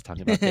podcast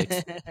talking about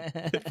dicks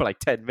for like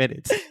 10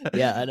 minutes.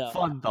 Yeah, I know.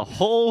 Fun the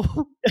whole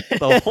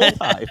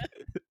time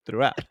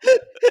throughout.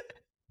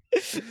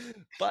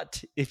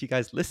 But if you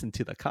guys listen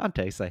to the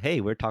context, like,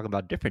 hey, we're talking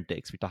about different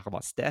dicks. We're talking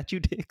about statue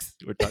dicks.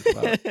 We're talking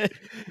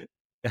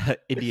about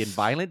Indian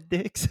violent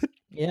dicks.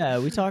 Yeah,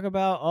 we talk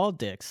about all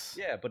dicks.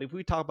 Yeah, but if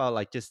we talk about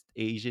like just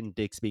Asian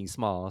dicks being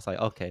small, it's like,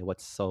 okay,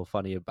 what's so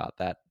funny about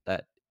that?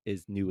 That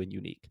is new and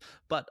unique.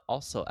 But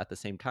also at the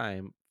same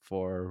time,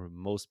 for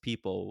most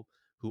people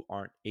who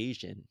aren't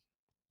Asian,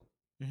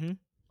 Mm-hmm.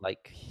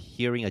 like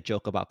hearing a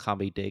joke about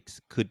comedy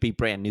dicks could be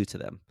brand new to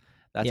them.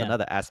 That's Yeah.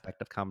 another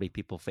aspect of comedy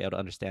people fail to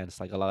understand. It's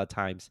like a lot of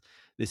times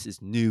this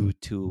is new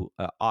to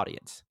an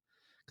audience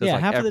because Yeah,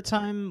 like half of the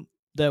time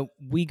that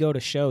we go to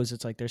shows,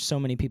 it's like there's so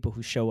many people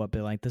who show up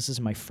and like, this is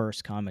my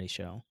first comedy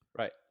show.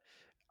 right.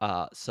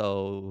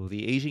 So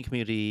the Asian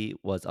community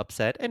was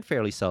upset, and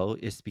fairly so,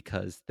 is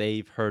because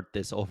they've heard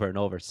this over and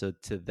over. So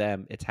to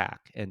them, it's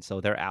hack, and so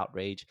their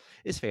outrage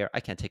is fair. I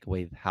can't take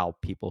away how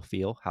people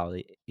feel, how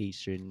the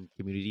Asian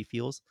community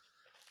feels.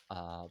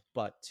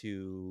 But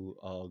to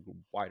a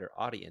wider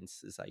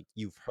audience, is like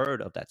you've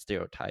heard of that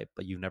stereotype,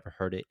 but you've never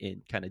heard it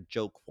in kind of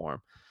joke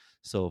form.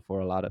 So for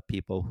a lot of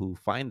people who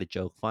find the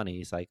joke funny,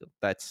 it's like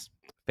that's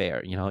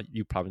fair.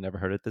 You probably never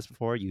heard of this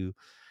before. You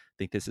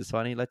think this is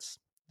funny. Let's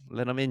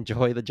let them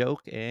enjoy the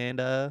joke, and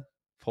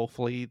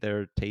hopefully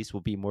their taste will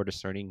be more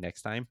discerning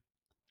next time.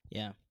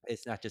 Yeah.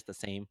 It's not just the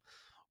same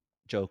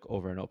joke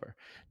over and over.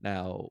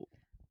 Now,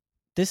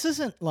 This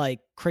isn't like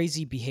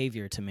crazy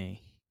behavior to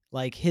me.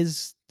 Like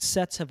his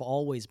sets have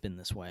always been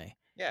this way.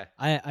 yeah,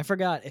 I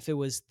forgot if it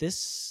was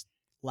this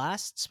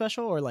last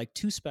special or like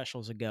two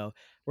specials ago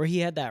where he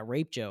had that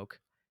rape joke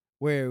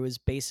where it was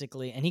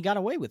basically and he got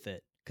away with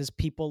it because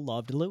people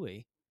loved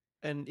Louis.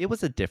 and it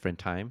was a different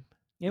time.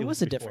 It It was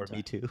was a before different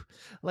Me time. Too.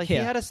 Like he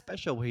Yeah. had a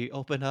special where he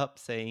opened up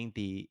saying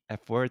the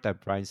F word that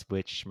rhymes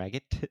with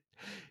schmaggot.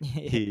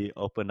 He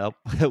opened up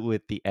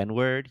with the N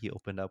word. He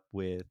opened up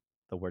with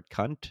the word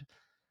cunt.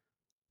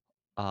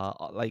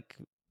 Like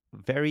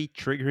very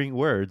triggering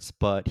words,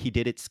 but he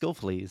did it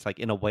skillfully. It's like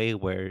in a way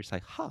where it's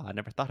like, huh, I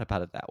never thought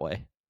about it that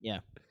way. Yeah.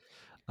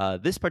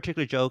 This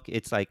particular joke,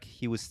 it's like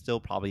he was still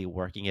probably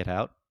working it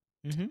out.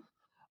 Mhm.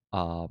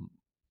 Um,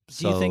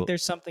 Do you think so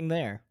there's something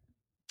there?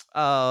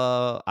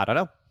 I don't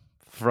know.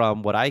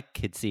 From what I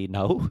could see,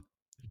 no.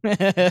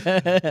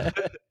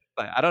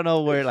 Like I don't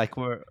know where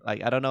I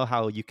don't know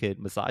how you could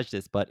massage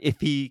this, but if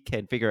he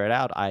can figure it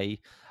out, I'd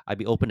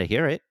be open to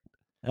hear it.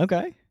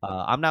 Okay.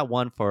 I'm not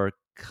one for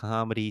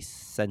comedy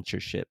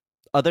censorship,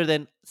 other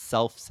than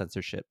self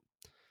censorship.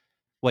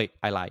 Wait,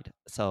 I lied.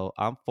 So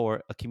I'm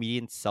for a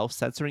comedian self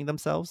censoring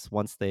themselves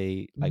once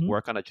they like Mhm.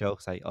 work on a joke.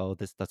 It's like, oh,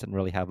 this doesn't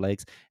really have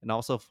legs, and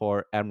also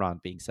for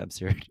Emron being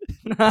censored.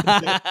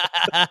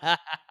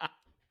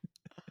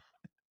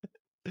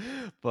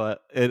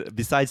 But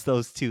besides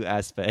those two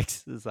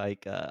aspects, it's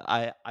like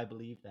I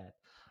believe that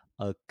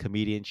a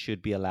comedian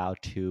should be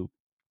allowed to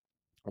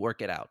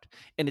work it out,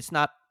 and it's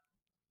not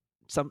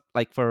some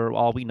like for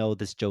all we know,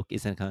 this joke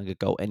isn't going to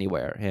go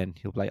anywhere, and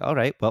he'll be like, all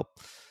right, well,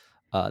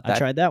 I that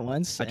tried that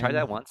once I tried and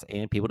that once,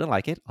 and people didn't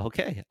like it.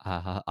 Okay,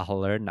 I'll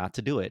learn not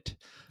to do it.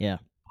 yeah.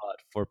 But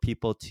for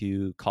people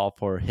to call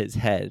for his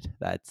head,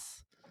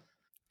 that's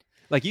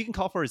like you can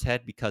call for his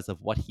head because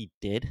of what he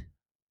did,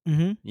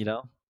 Mhm. you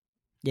know,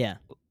 Yeah.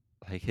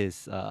 like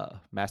his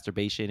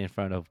masturbation in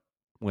front of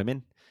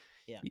women.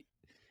 Yeah.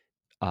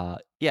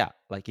 Yeah,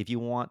 like if you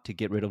want to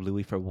get rid of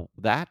Louis for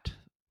that,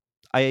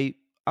 I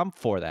I'm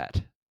for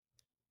that.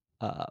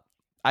 Uh,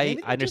 I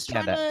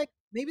understand that.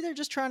 Maybe they're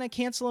just trying to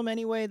cancel him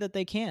any way that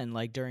they can,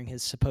 like during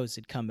his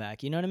supposed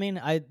comeback. You know what I mean?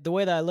 I the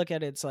way that I look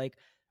at it, it's like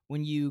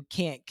when you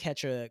can't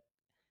catch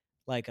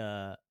like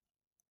a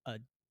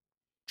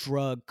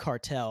drug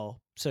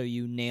cartel, so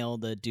you nail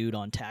the dude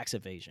on tax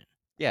evasion.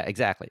 Yeah,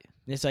 exactly.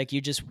 It's like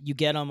you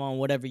get them on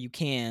whatever you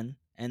can,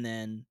 and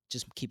then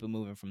just keep it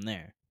moving from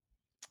there.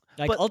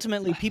 Like But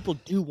ultimately, people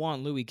do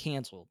want Louis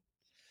canceled,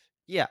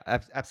 yeah,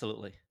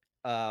 absolutely.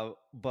 But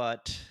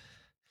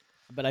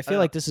but I I don't feel know.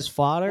 like this is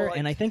fodder, Well,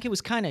 and I like think it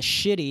was kind of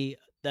shitty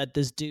that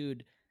this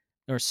dude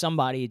or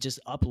somebody just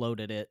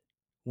uploaded it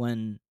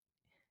when,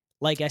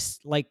 like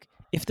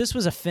if this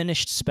was a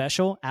finished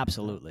special, uh,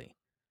 absolutely,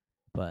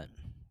 but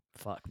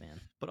fuck, man.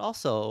 but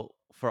also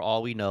for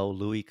all we know,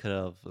 Louis could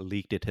have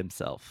leaked it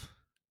himself.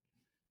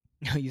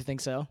 You think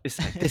so? It's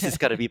like this is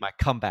gonna be my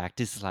comeback.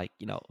 This is like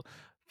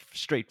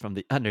straight from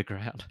the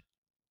underground.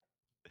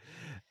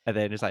 And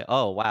then it's like,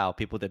 oh wow,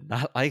 people did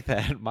not like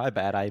that. My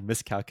bad, I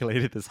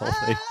miscalculated this whole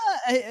thing.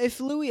 If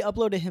Louis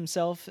uploaded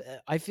himself,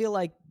 I feel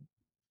like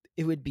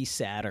it would be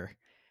sadder.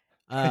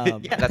 Yeah,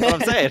 that's what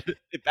I'm saying.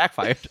 It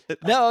backfired.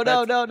 No,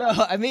 no, That's no,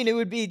 no. I mean, it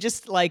would be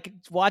just like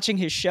watching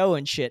his show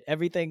and shit.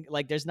 Everything,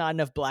 like, there's not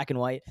enough black and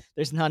white.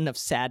 There's not enough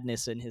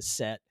sadness in his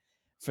set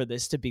for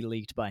this to be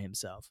leaked by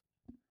himself.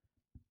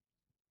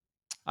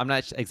 I'm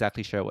not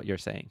exactly sure what you're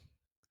saying.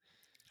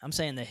 I'm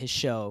saying that his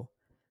show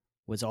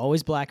was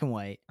always black and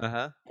white, Uh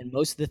huh. and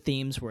most of the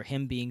themes were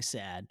him being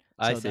sad.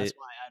 I So see that's it.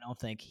 why I don't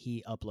think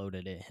he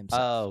uploaded it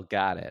himself. Oh,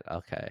 got it.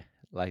 Okay.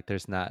 Like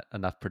there's not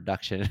enough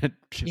production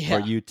for Yeah,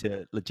 you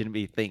to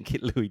legitimately think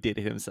Louis did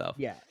it himself.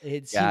 yeah.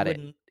 It's Got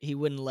it. he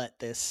wouldn't let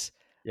this.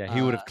 Yeah,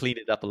 he would Uh, have cleaned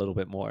it up a little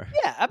bit more.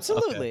 yeah, Okay.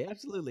 absolutely,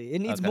 absolutely. It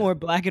needs Okay. more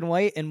black and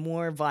white and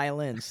more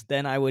violence.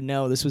 Then I would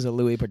know this was a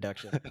Louis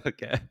production.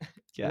 Okay.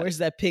 Got Where's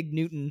that Pig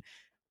Newton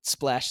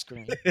splash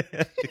screen?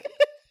 it.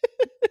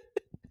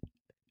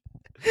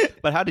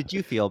 But how did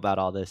you feel about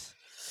all this?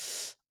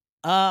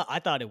 I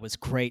thought it was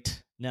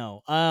great.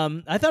 No,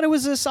 I thought it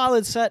was a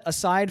solid set.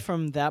 Aside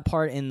from that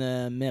part in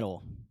the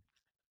middle,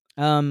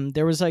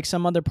 there was like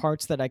some other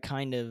parts that I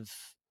kind of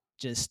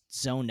just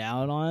zoned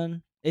out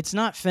on. It's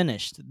not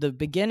finished. The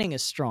beginning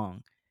is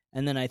strong,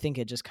 and then I think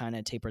it just kind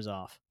of tapers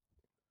off.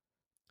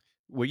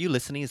 Were you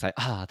listening? It's like,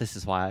 this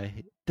is why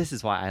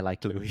I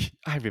like Louis.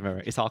 I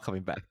remember. It's all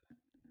coming back.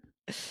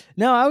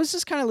 No, I was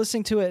just kind of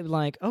listening to it,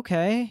 like,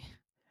 okay,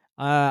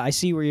 I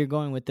see where you're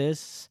going with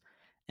this,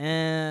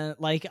 and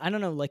like, I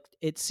don't know, like,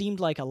 it seemed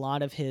like a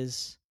lot of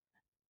his.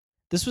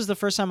 This was the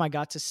first time I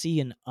got to see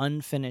an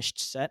unfinished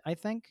set, I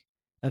think,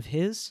 of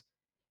his.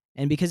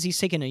 And because he's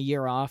taken a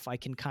year off, I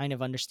can kind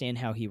of understand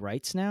how he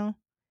writes now.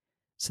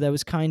 So that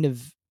was kind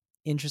of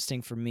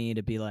interesting for me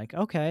to be like,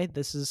 okay,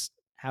 this is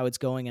how it's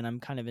going. And I'm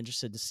kind of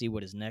interested to see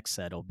what his next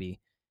set will be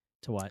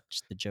to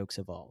watch the jokes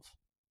evolve.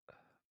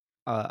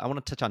 I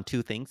want to touch on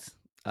two things.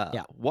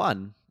 Yeah.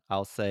 One,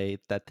 I'll say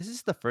that this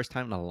is the first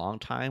time in a long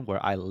time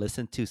where I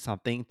listened to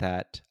something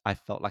that I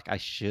felt like I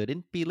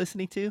shouldn't be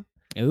listening to.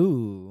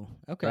 Ooh,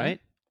 okay. Right?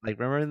 Like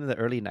remember in the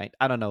early night,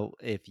 I don't know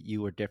if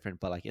you were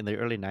different, but like in the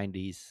early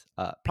 '90s,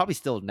 probably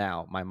still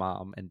now, my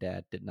mom and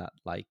dad did not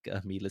like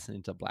me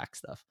listening to black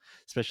stuff,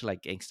 especially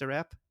like gangster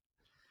rap.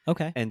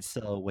 Okay. And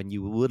so when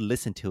you would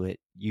listen to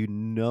it, you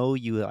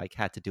like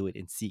had to do it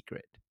in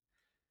secret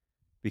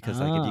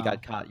because like if you got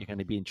Oh, caught, you're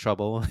gonna be in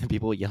trouble and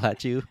people would yell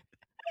at you.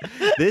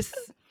 This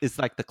is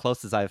like the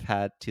closest I've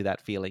had to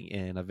that feeling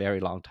in a very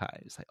long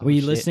time. It's like, Were oh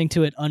you shit. listening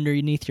to it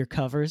underneath your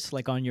covers,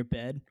 like on your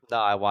bed? No,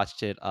 I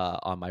watched it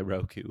on my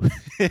Roku.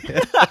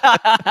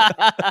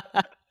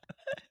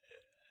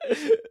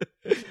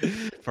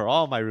 For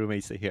all my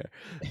roommates to hear.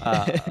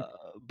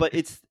 But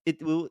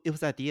it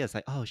was ideas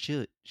like, oh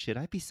should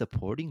I be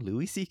supporting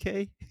Louis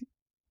C.K.?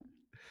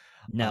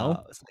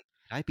 No. It's like,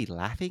 should I be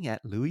laughing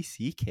at Louis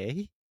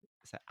C.K.?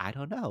 It's like, I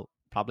don't know,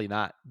 probably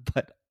not,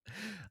 but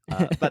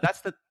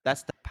that's the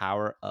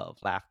power of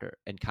laughter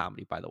and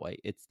comedy. By the way,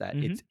 it's that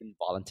Mhm. it's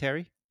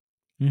involuntary.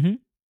 Mhm.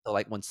 So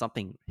like when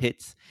something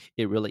hits,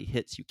 it really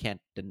hits. You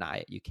can't deny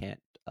it. You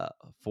can't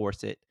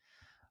force it.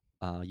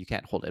 You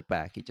can't hold it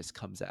back. It just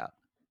comes out.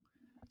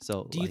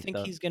 So Do you like think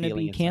the he's going to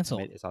feeling be and canceled?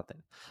 sentiment is out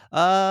there.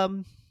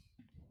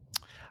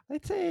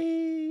 I'd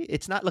say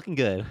it's not looking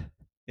good.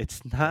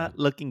 It's Yeah. not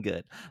looking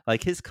good.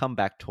 Like his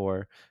comeback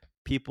tour,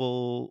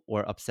 people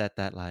were upset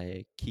that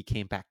like he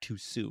came back too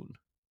soon.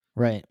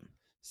 Right.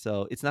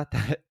 So it's not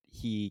that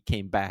he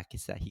came back,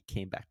 it's that he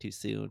came back too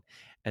soon.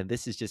 And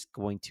this is just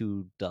going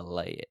to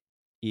delay it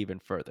even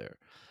further.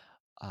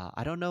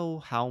 I don't know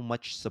how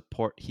much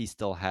support he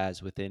still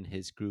has within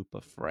his group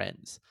of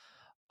friends.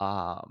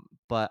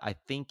 But I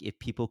think if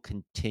people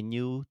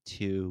continue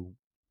to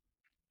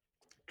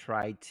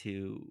try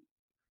to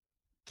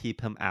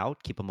keep him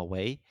out, keep him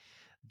away,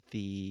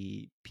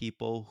 the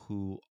people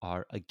who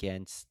are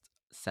against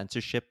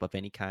censorship of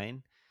any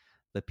kind,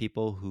 the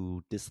people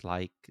who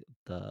dislike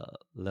the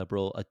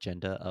liberal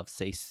agenda of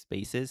safe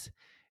spaces,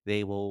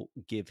 they will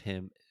give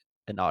him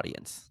an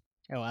audience.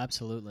 Oh,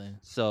 absolutely. And they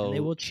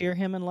So will cheer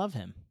him and love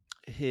him.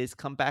 his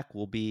comeback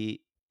will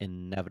be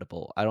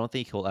inevitable. I don't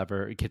think he'll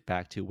ever get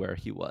back to where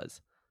he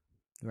was.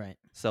 Right.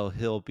 So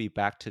he'll be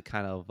back to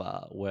kind of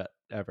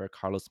whatever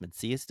Carlos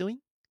Mencia is doing.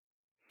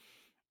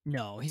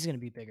 No, he's going to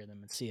be bigger than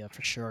Mencia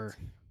for sure.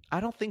 I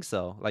don't think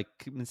so. Like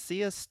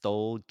Mencia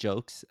stole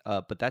jokes,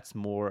 but that's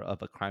more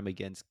of a crime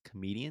against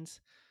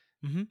comedians.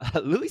 Mhm.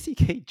 Louis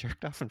C.K.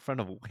 jerked off in front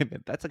of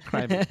women. That's a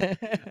crime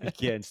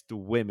against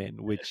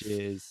women, which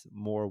is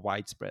more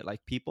widespread.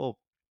 Like people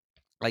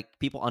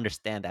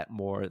understand that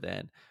more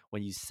than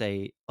when you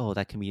say, "Oh,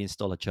 that comedian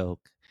stole a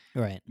joke."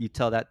 Right. You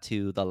tell that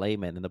to the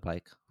layman, and they're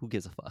like, "Who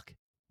gives a fuck?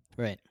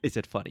 Right. Is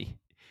it funny?"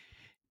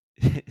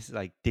 It's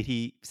like, did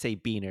he say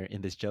beaner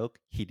in this joke?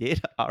 He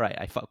did. All right,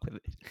 I fuck with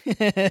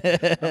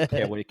it. I don't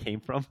care where it came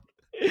from.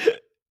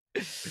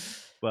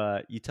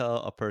 But you tell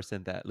a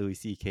person that Louis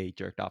C.K.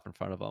 jerked off in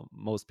front of them,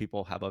 most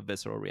people have a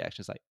visceral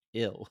reaction. It's like,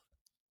 ill.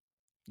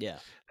 Yeah.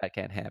 That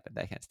can't happen.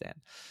 That can't stand.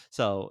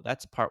 So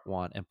that's part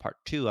one. And part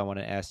two, I want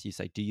to ask you, is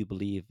like, do you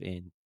believe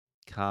in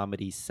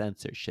comedy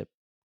censorship?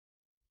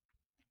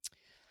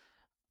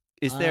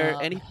 Is there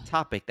Um any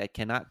topic that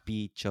cannot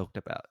be joked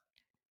about?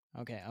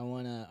 okay,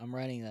 I'm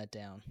writing that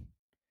down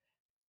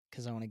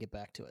cuz I want to get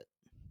back to it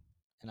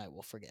and I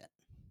will forget.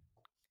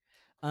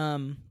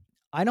 Um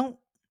I don't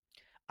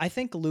I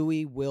think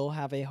Louis will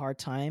have a hard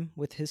time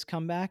with his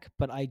comeback,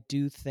 but I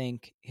do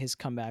think his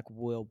comeback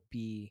will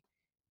be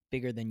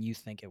bigger than you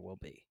think it will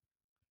be.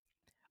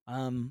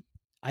 Um,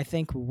 I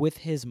think with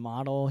his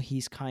model, he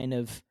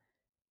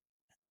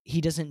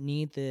doesn't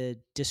need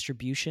the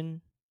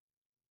distribution.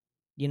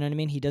 You know what I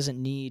mean? He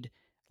doesn't need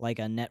like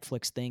a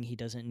Netflix thing. He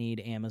doesn't need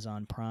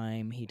Amazon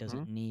Prime. He Hmm.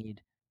 doesn't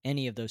need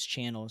any of those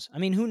channels. I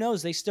mean, who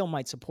knows? They still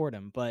might support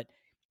him, but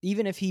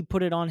even if he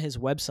put it on his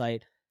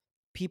website,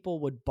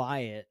 people would buy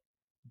it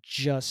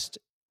just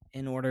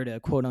in order to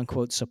quote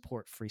unquote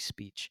support free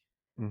speech.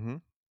 Hmm.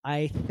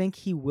 I think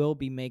he will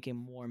be making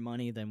more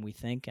money than we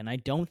think, and I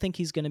don't think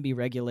he's going to be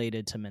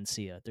regulated to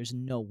Mencia. There's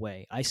no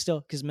way. I still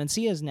because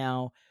Mencia is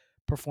now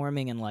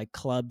performing in like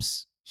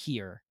clubs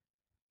here,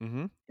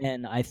 Hmm.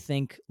 and I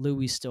think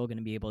Louis is still going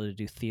to be able to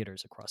do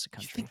theaters across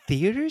the You think country.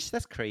 theaters?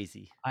 That's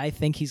crazy. I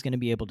think he's going to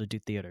be able to do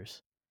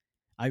theaters.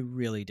 I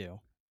really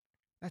do.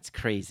 That's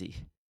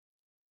crazy.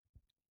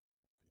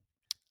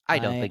 I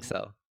don't I think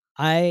so.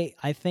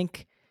 I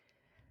think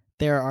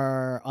there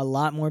are a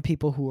lot more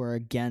people who are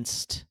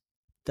against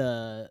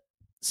the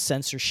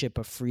censorship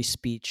of free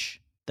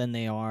speech than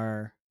they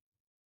are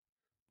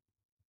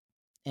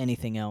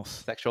anything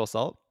else. Sexual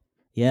assault?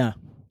 Yeah.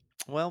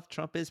 Well,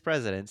 Trump is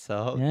president,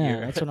 so Yeah,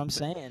 you're that's what I'm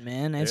saying,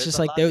 man. It's there's just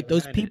a like logic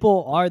those behind it.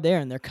 people are there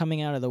and they're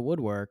coming out of the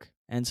woodwork.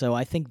 And so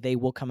I think they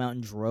will come out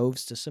in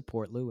droves to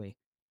support Louis.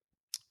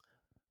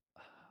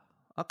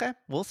 Okay,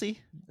 we'll see.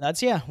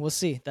 Yeah, we'll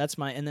see. That's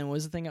my and then what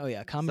was the thing? Oh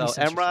yeah, comedy So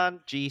censorship. Emron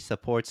G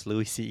supports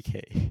Louis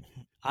C.K.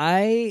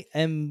 I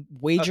am Okay.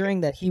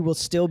 wagering that he will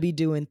still be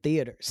doing All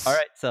theaters.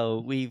 right. So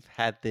we've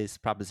had this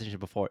proposition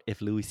before.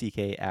 If Louis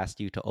C.K. asked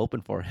you to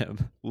open for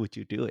him, would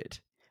you do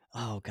it?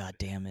 Oh god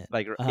damn it.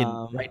 Like in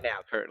right now,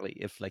 currently,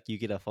 if like you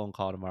get a phone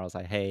call tomorrow, it's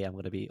like, hey, I'm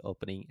going to be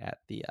opening at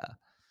the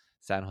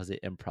San Jose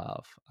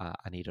Improv.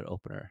 I need an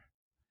opener.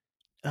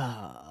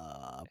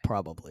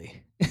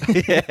 Probably.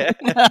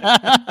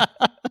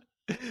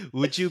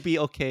 Would you be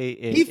okay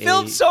in He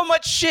filled a so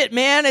much shit,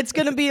 man. It's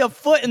gonna be a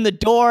foot in the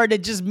door to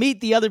just meet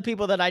the other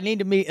people that I need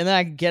to meet, and then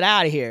I can get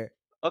out of here.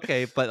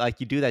 Okay, but like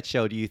you do that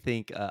show, do you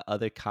think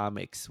other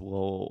comics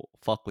will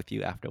fuck with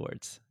you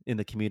afterwards in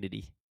the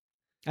community?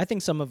 I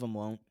think some of them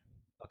won't,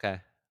 Okay,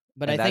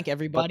 but I and think but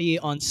everybody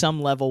on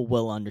some level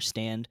will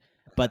understand.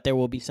 But there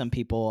will be some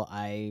people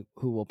I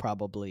who will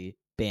probably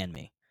ban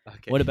me.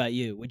 okay, What about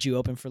you? Would you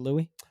open for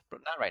Louis?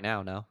 but not right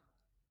now, no.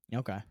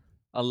 Okay.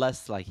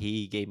 Unless like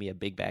he gave me a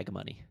big bag of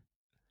money.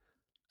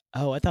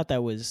 Oh, I thought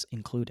that was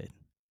included.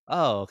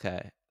 Oh,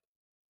 okay.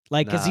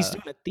 Like, cause he's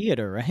Nah. doing a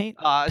theater, right?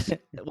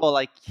 Well,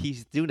 like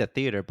he's doing a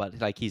theater, but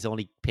like he's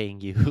only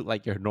paying you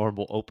like your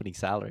normal opening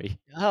salary.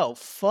 Oh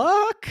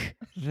fuck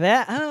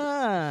that!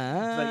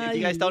 It's like if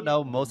you guys don't Yeah.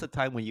 know, most of the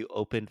time when you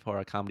open for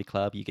a comedy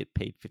club, you get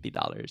paid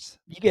 $50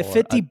 You get for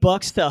a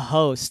 $50 to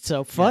host, so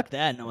yeah. fuck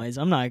that noise.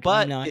 I'm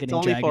But not it's getting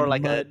only dragged in for the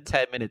like a mud.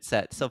 10-minute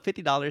set. So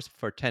 $50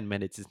 for 10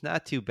 minutes is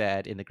not too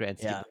bad in the grand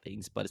scheme Yeah. of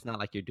things, but it's not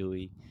like you're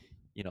doing,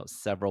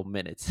 several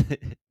minutes.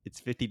 It's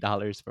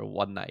 $50 for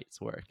one night's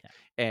work Yeah.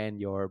 and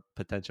your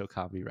potential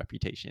comedy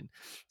reputation.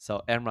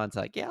 So Emron's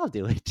like, yeah, I'll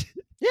do it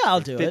Yeah, I'll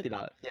for do it.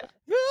 $50. Yeah.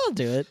 Yeah, I'll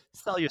do it.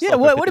 Sell your Yeah, soul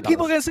for what are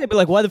people $50. gonna say? Be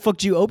like, why the fuck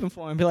did you open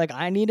for him? Be like,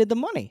 I needed the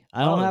money.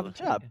 I don't have Oh, a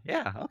job.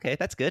 yeah. Okay,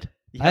 that's good.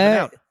 You have an I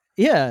out.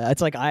 yeah,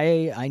 it's like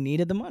I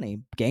needed the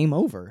money. Game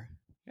over.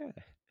 Yeah.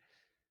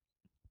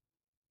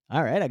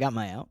 All right, I got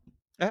my out.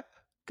 Yeah,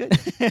 good.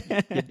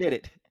 You did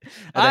it.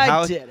 And then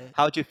I did it.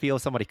 how'd you feel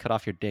if somebody cut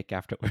off your dick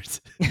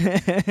afterwards?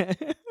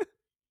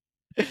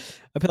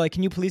 I'd be like,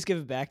 can you please give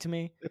it back to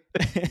me?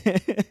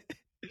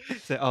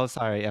 Say, oh,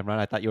 sorry, Emron.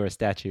 I thought you were a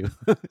statue.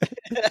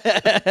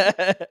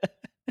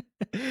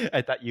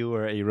 I thought you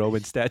were a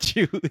Roman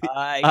statue.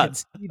 I uh, can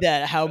see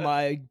that how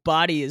my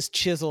body is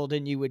chiseled,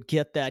 and you would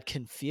get that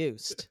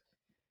confused.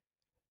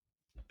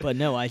 But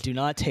no, I do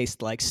not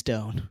taste like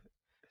stone.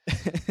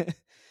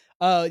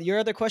 Your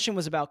other question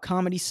was about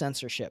comedy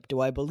censorship. Do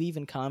I believe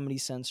in comedy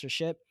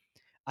censorship?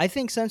 I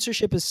think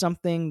censorship is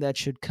something that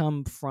should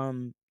come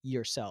from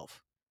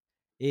yourself.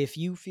 If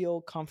you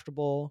feel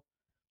comfortable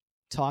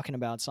talking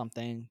about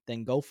something,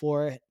 then go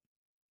for it.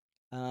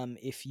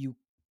 If you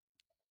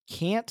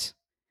can't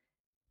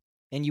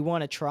and you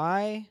want to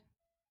try,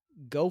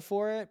 go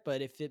for it.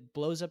 But if it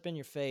blows up in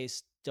your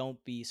face,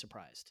 don't be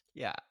surprised.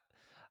 yeah,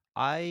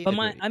 I But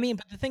agree.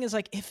 but the thing is,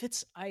 like, if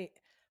it's,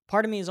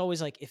 part of me is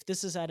always like, if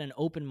this is at an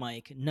open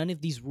mic, none of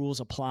these rules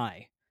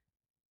apply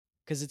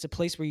because it's a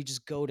place where you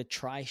just go to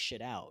try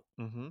shit out.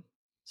 Hmm.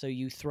 So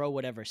you throw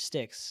whatever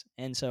sticks.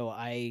 And so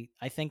I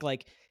think,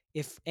 like,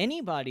 if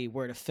anybody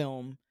were to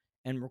film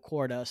and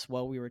record us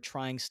while we were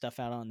trying stuff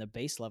out on the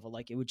base level,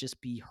 like, it would just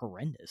be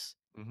horrendous.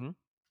 Hmm.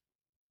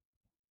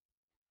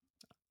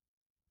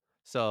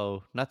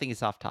 So nothing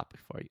is off topic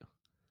for you.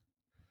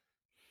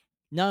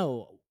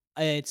 No,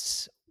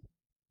 it's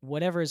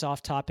whatever is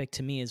off topic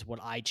to me is what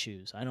I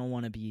choose. I don't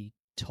want to be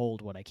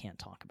told what I can't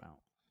talk about.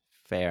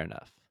 Fair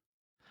enough.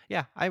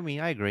 Yeah, I mean,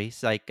 I agree.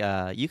 It's like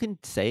you can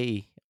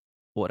say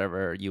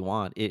whatever you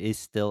want. It is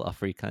still a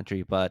free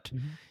country, but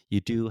Mm-hmm. you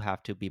do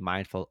have to be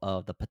mindful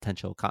of the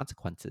potential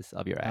consequences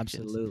of your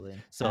actions. Absolutely.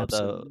 So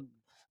Absolutely.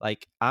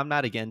 I'm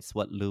not against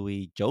what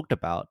Louis joked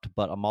about,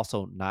 but I'm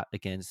also not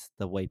against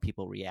the way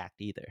people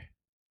react either.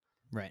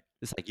 Right.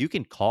 It's like you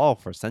can call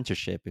for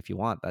censorship if you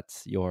want.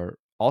 That's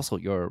also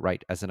your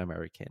right as an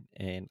American,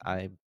 and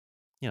I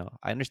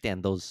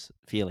understand those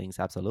feelings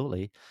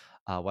absolutely.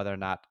 Whether or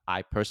not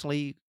I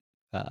personally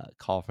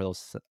call for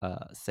those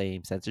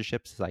same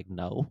censorships, is like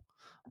no,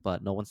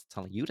 but no one's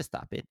telling you to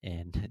stop it.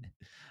 And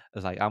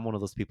it's like I'm one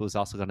of those people who's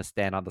also going to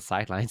stand on the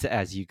sidelines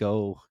as you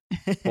go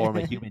form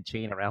a human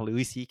chain around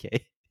Louis C.K.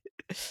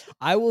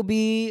 I will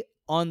be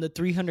on the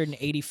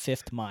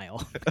 385th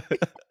mile.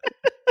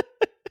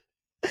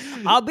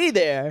 I'll be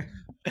there.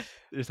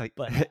 It's like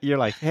But you're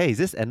like, hey, is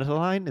this end of the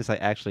line? It's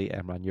like actually,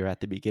 Emron, you're at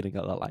the beginning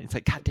of the line. It's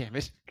like, God damn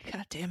it.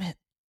 God damn it.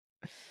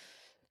 Do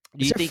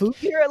Is you there think food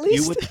here at you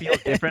least? would feel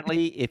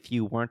differently if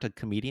you weren't a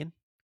comedian?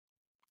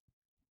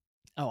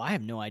 Oh, I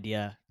have no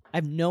idea. I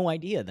have no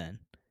idea then.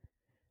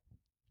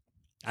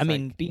 I It's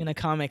mean, like, being a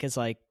comic is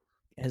like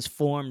has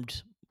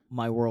formed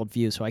my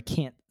worldview, so I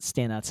can't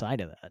stand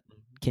outside of that.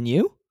 Can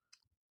you?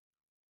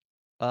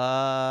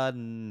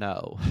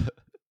 no.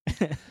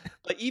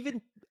 But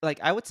even like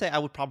I would say I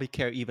would probably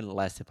care even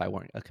less if I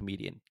weren't a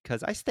comedian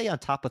because I stay on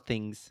top of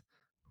things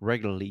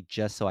regularly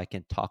just so I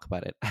can talk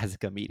about it as a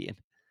comedian.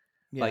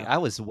 Like Yeah. I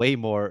was way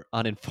more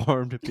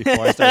uninformed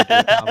before I started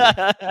doing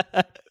comedy.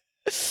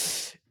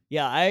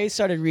 Yeah, I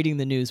started reading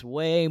the news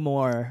way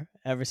more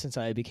ever since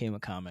I became a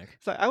comic.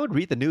 So I would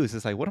read the news.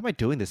 It's like, what am I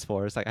doing this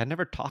for? It's like I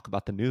never talk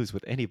about the news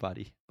with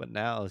anybody, but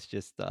now it's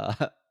just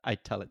I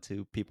tell it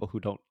to people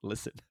who don't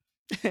listen.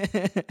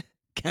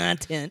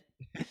 Content.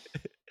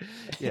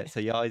 Yeah, so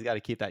you always got to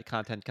keep that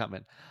content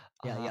coming.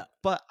 Yeah, yeah.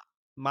 But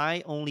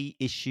my only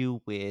issue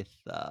with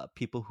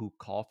people who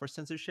call for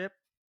censorship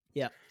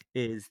Yeah.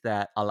 is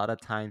that a lot of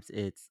times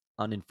it's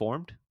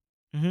uninformed.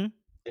 Mhm.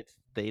 It's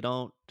they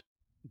don't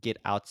get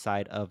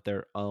outside of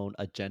their own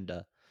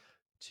agenda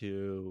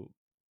to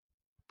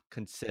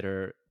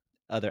consider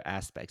other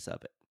aspects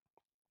of it.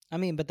 I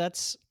mean, but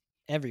that's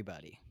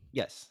everybody.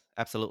 Yes,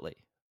 absolutely.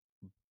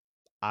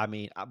 I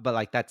mean, but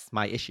like that's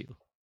my issue.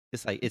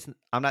 It's like it's.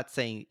 I'm not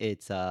saying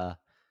it's a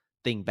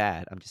thing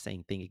bad. I'm just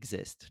saying thing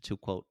exists. To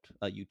quote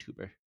a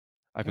YouTuber,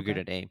 I forget Okay.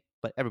 her name,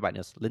 but everybody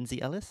knows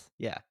Lindsay Ellis.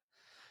 Yeah.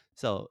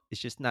 So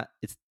it's just not.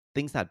 It's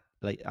things not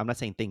like I'm not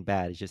saying thing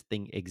bad. It's just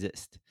thing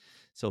exist.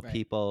 So Right.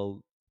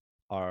 people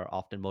are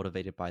often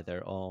motivated by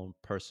their own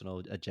personal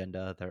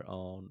agenda, their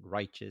own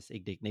righteous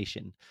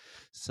indignation.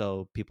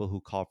 So people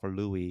who call for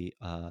Louis,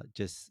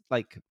 just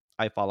like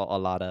I follow a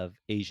lot of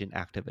Asian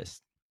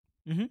activists,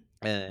 Mm-hmm.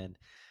 and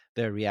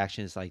their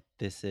reaction is like,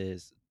 "This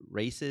is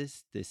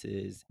racist. This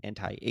is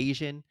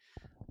anti-Asian.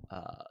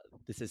 Uh,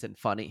 this isn't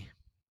funny."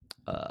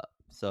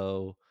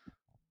 So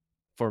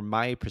for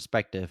my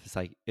perspective, it's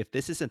like if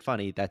this isn't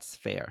funny, that's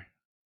fair.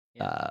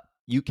 Yeah.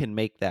 You can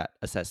make that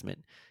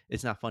assessment.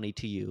 It's not funny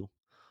to you.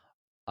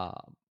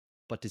 Um,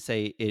 but to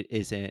say it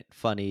isn't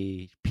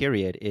funny,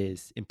 period,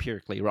 is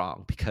empirically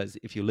wrong because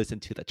if you listen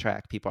to the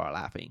track, people are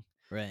laughing.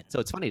 Right. So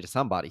it's funny to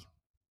somebody.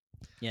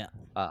 Yeah.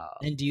 Uh,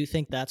 And do you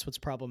think that's what's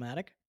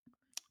problematic?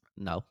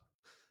 no,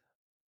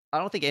 I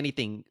don't think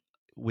anything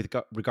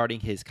regarding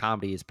his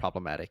comedy is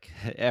problematic.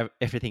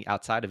 Everything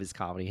outside of his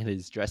comedy in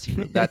his dressing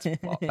room,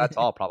 that's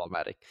all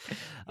problematic.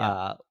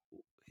 Yeah.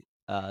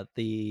 Uh,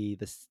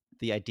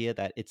 the idea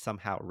that it's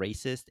somehow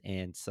racist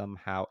and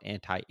somehow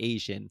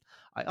anti-Asian,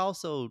 I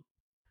also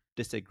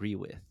disagree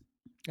with.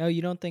 Oh,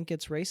 you don't think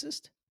it's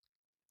racist?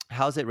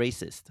 How's it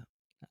racist?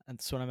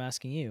 That's what I'm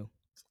asking you.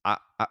 I,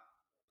 I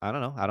I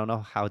don't know. I don't know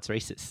how it's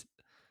racist.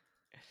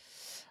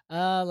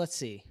 Let's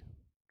see.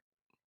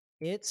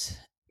 It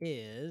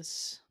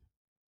is.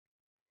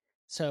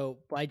 So,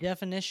 by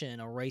definition,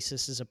 a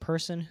racist is a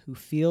person who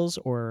feels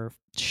or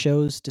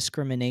shows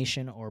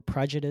discrimination or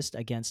prejudice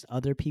against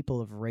other people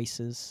of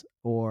races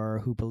or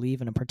who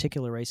believe in a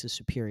particular race is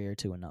superior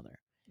to another.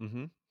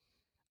 Hmm.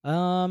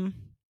 Um,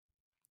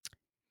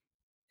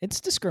 it's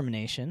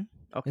discrimination,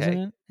 isn't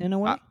Okay. it? In a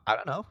way, I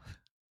don't know.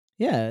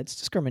 yeah, it's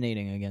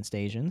discriminating against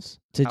Asians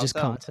to How just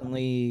so?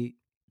 constantly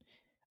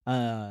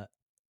uh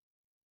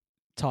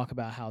talk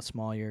about how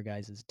small your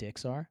guys'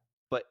 dicks are.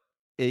 But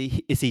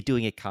is he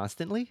doing it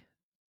constantly?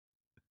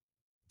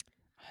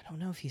 I don't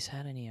know if he's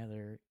had any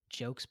other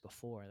jokes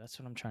before. That's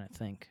what I'm trying to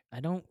think. I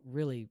don't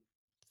really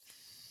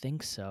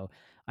think so.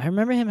 I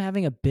remember him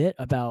having a bit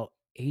about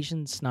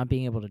Asians not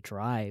being able to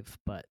drive,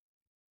 but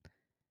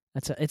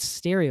it's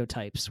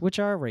stereotypes, which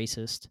are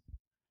racist.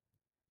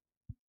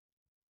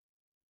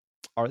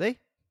 Are they?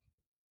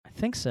 I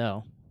think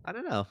so. I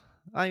don't know.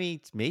 I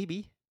mean,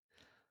 maybe.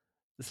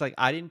 It's like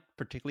I didn't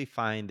particularly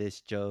find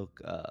this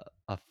joke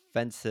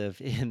offensive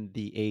in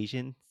the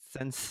Asian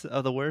sense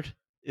of the word.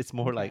 It's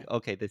more Okay. like,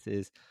 okay, this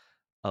is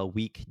a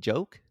weak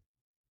joke.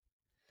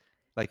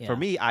 Like for Yeah.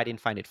 me, I didn't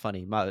find it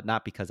funny,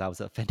 not because I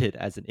was offended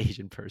as an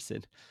Asian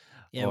person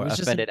Yeah. It or was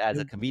just offended as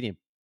a it- comedian.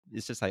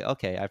 It's just like,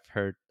 okay, I've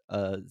heard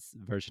a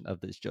version of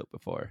this joke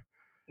before.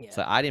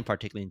 So yeah. I didn't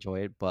particularly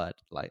enjoy it,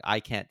 but like I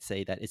can't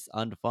say that it's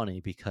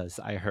unfunny because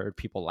I heard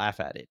people laugh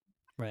at it.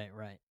 Right.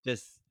 Right.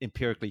 Just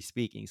empirically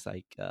speaking, it's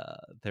like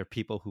there are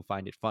people who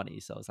find it funny,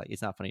 so it's like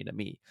it's not funny to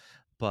me.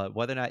 But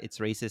whether or not it's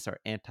racist or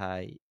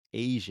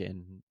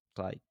anti-Asian,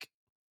 like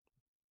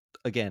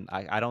again,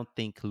 I don't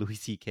think Louis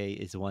C.K.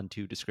 is one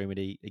to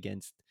discriminate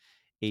against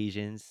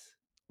Asians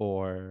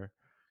or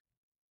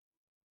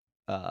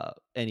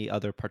any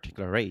other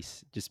particular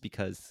race, just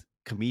because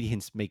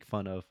comedians make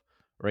fun of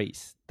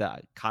race,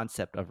 the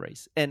concept of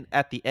race. And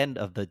at the end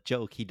of the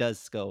joke, he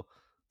does go,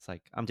 "It's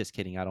like I'm just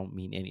kidding. I don't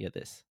mean any of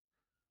this."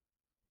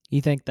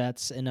 You think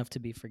that's enough to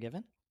be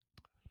forgiven?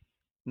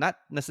 Not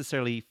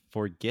necessarily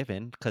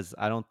forgiven, because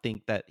I don't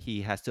think that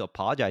he has to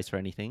apologize for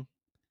anything.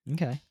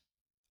 Okay.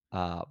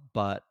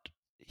 But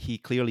he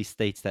clearly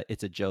states that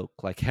it's a joke.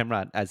 Like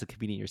Hemran, as a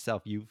comedian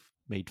yourself, you've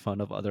made fun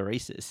of other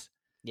races,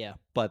 Yeah.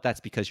 but that's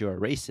because you're a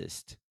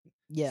racist.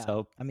 Yeah.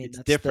 So I mean, it's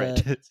different.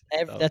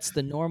 so, that's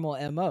the normal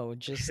MO.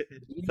 Just so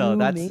you,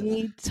 that's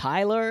me,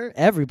 Tyler,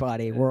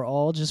 everybody. We're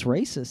all just no.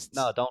 racists.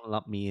 Don't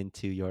lump me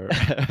into your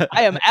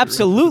I am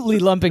absolutely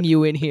racism. lumping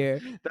you in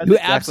here. That's You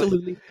exactly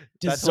absolutely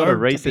that's what a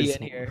deserve to be in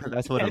racist here.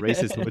 that's what a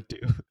racist would do.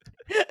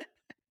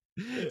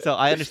 So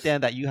I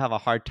understand that you have a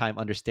hard time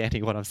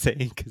understanding what I'm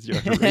saying because you're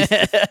a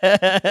racist.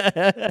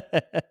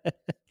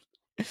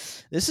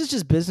 This is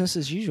just business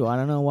as usual. I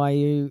don't know why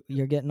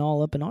you're getting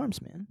all up in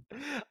arms, man.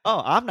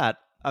 Oh, I'm not.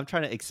 I'm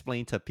trying to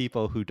explain to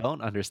people who don't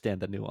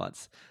understand the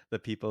nuance, the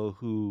people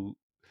who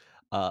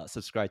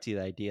subscribe to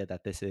the idea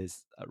that this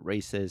is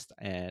racist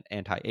and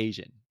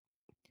anti-Asian.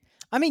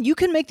 I mean, you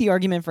can make the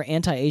argument for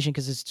anti-Asian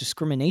because it's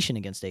discrimination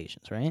against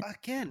Asians, right?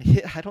 Again,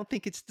 I don't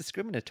think it's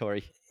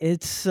discriminatory.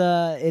 It's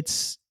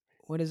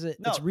what is it?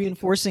 It's No,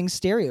 reinforcing it's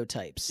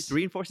stereotypes.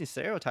 reinforcing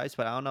stereotypes,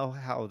 but I don't know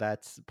how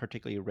that's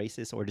particularly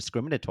racist or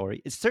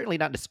discriminatory. It's certainly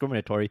not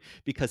discriminatory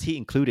because he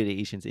included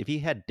Asians. If he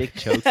had dick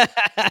jokes,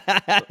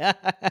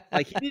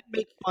 like he didn't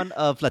make fun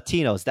of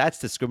Latinos, that's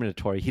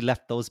discriminatory. He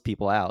left those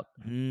people out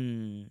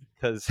Hmm.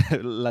 because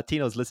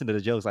Latinos listen to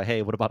the jokes like,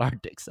 "Hey, what about our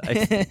dick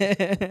size?"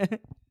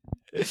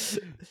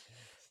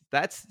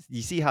 That's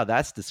you see how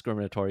that's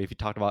discriminatory if you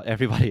talked about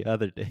everybody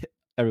other day,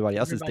 everybody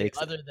else's Everybody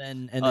dicks, other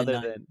than and then other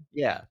not. than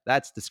yeah,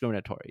 that's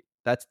discriminatory.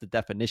 That's the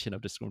definition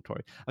of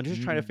discriminatory. I'm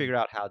just trying to Mm. figure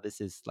out how this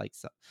is like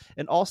so,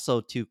 and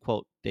also to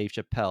quote Dave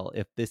Chappelle,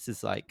 if this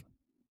is like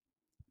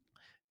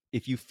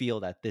if you feel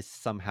that this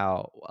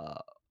somehow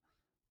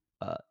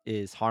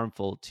is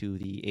harmful to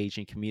the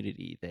Asian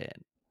community, then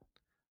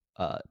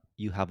uh,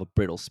 you have a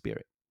brittle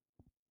spirit.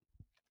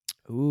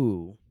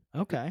 Ooh.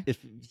 Okay.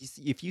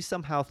 If you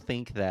somehow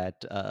think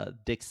that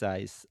dick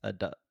size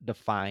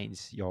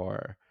defines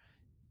your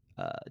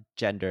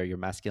gender, your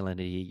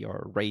masculinity,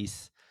 your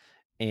race,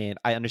 and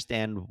I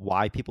understand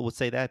why people would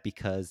say that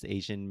because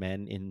Asian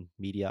men in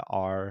media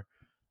are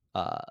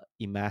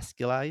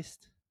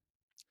emasculized,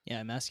 Yeah,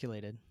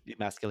 emasculated.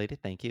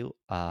 emasculated. Thank you.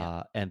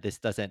 Yeah. And this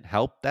doesn't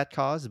help that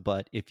cause,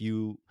 but if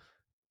you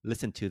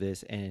listen to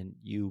this and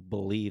you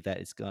believe that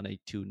it's going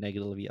to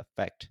negatively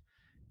affect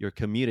your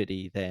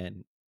community,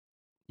 then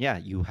yeah,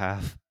 you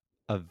have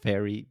a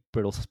very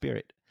brittle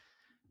spirit.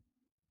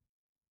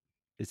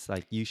 It's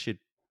like you should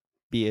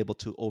be able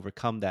to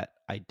overcome that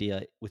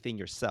idea within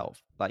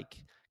yourself. Like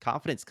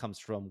confidence comes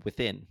from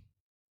within.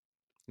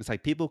 It's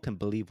like people can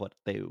believe what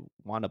they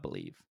want to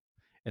believe,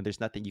 and there's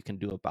nothing you can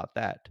do about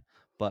that.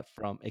 But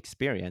from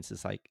experience,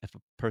 it's like if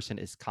a person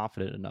is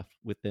confident enough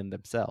within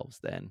themselves,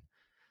 then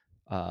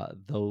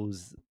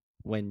those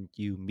when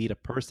you meet a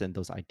person,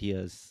 those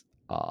ideas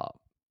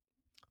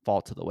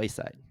fall to the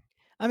wayside.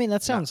 I mean,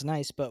 that Now, sounds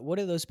nice, but what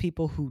are those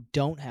people who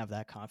don't have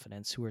that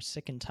confidence, who are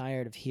sick and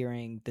tired of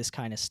hearing this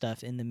kind of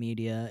stuff in the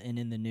media and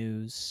in the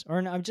news, or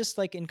I'm just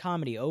like in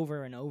comedy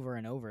over and over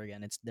and over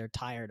again? It's they're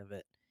tired of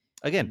it,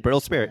 again, and they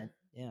brittle just want spirit.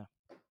 to.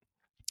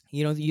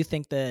 Yeah, you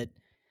think that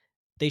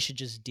they should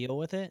just deal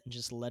with it and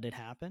just let it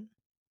happen?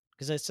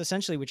 Because that's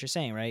essentially what you're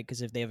saying, right?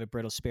 Because if they have a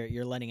brittle spirit,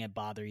 you're letting it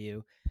bother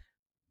you.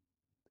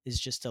 Is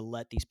just to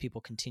let these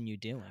people continue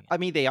doing it. I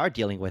mean, they are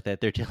dealing with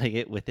it. They're dealing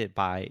it with it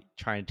by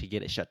trying to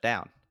get it shut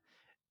down,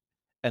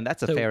 and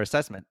that's a So fair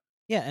assessment.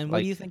 yeah, and what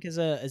do you Like, think is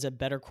a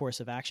better course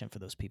of action for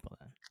those people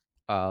then?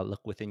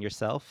 look within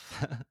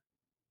yourself,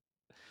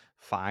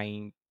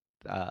 find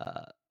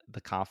uh,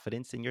 the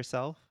confidence in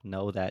yourself.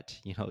 Know that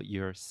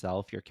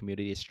yourself, your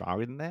community is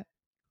stronger than that.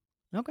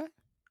 Okay.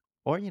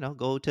 Or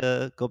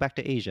go back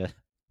to Asia,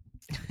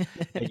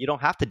 and you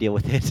don't have to deal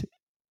with it.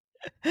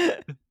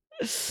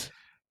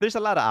 There's a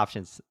lot of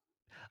options.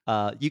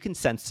 You can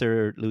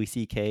censor Louis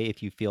C.K.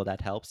 if you feel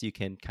that helps. You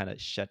can kind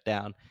of shut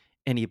down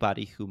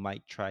anybody who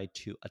might try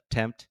to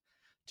attempt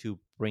to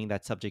bring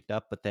that subject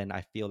up. But then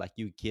I feel like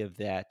you give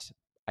that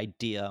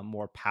idea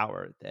more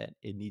power than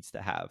it needs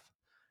to have.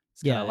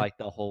 It's kind of Yeah, like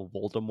the whole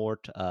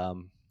Voldemort.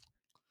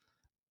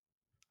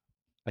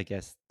 I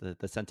guess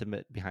the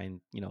sentiment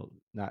behind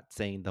not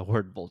saying the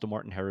word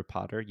Voldemort in Harry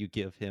Potter. You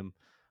give him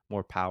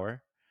more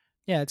power.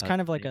 yeah, it's kind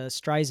To of like say, a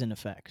Streisand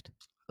effect.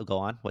 go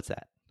on. What's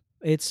that?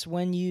 It's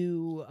when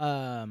you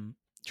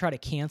try to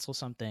cancel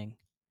something.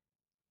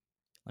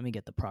 Let me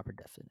get the proper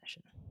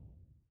definition.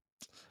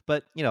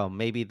 But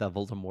maybe the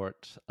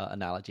Voldemort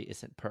analogy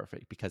isn't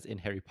perfect because in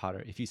Harry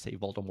Potter, if you say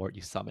Voldemort,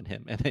 you summon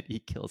him and then he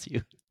kills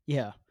you.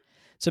 Yeah.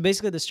 So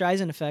basically, the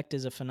Streisand effect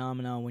is a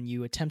phenomenon when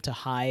you attempt to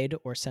hide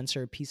or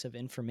censor a piece of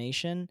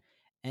information,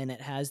 and it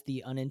has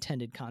the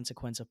unintended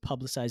consequence of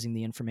publicizing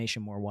the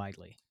information more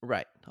widely.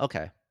 Right.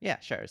 Okay. Yeah.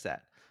 Sure. It's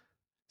that.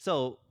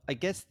 So I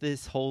guess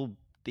this whole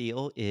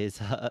deal is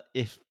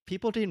if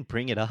people didn't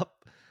bring it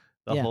up,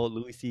 the Yeah. whole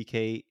Louis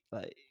C.K.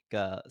 like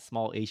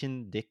small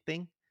Asian dick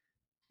thing,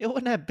 it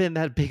wouldn't have been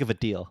that big of a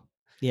deal.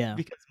 Yeah.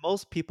 Because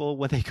most people,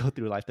 when they go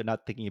through life, they're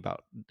not thinking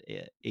about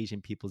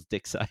Asian people's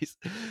dick size,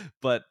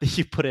 but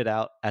you put it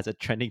out as a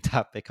trending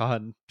topic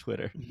on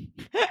Twitter.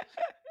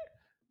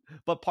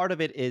 But part of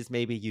it is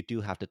maybe you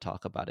do have to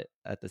talk about it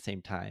at the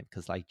same time,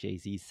 because like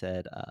Jay-Z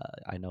said,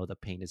 I know the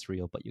pain is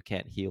real, but you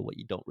can't heal what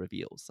you don't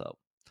reveal. So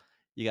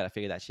you got to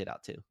figure that shit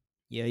out too.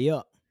 Yeah.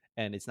 Yeah.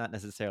 And it's not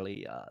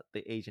necessarily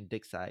the Asian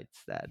dick size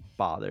that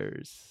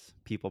bothers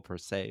people per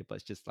se, but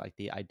it's just like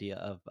the idea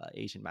of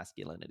Asian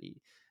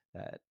masculinity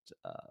that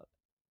uh,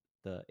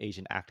 the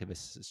Asian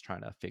activist is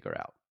trying to figure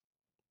out.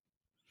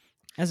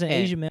 As an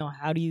And Asian male,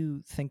 how do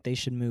you think they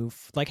should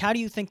move? Like, how do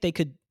you think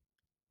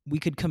we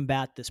could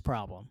combat this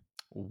problem?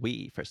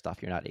 first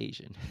off, you're not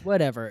Asian.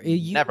 Whatever.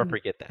 Never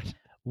forget that.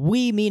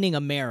 We meaning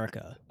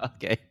America.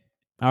 Okay.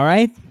 All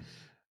right?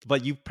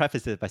 But you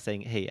preface it by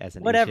saying, hey, as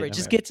an Whatever. Asian Just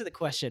American, get to the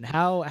question.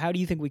 How do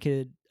you think we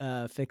could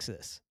fix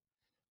this?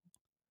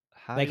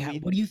 how Like, do we?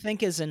 what do you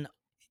think is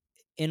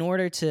in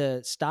order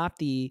to stop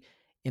the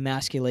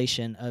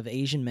emasculation of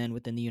Asian men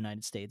within the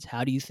United States?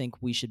 How do you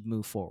think we should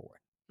move forward?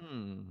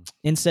 Hmm.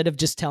 Instead of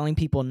just telling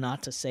people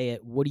not to say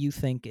it, what do you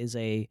think is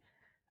a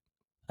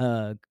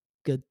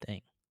good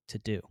thing to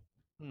do?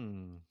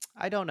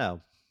 I don't know.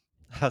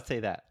 I'll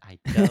say that. I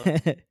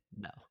don't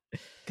know.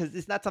 Because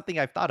it's not something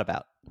I've thought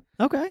about.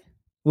 Okay.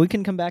 We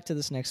can come back to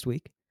this next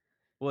week.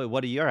 Wait,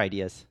 what are your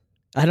ideas?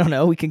 I don't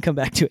know. We can come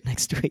back to it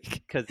next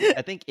week. Because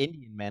I think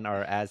Indian men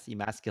are as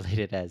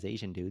emasculated as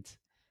Asian dudes.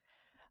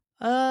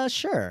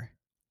 Sure.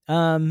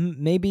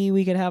 Maybe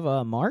we could have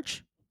a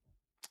march.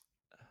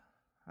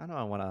 I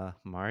don't want to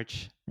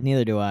march.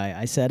 Neither do I.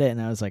 I said it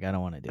and I was like, I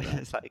don't want to do that.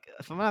 It's like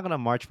if I'm not gonna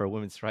march for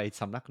women's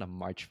rights, I'm not gonna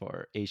march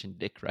for Asian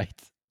dick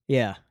rights.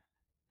 Yeah.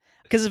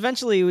 Because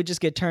eventually it would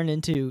just get turned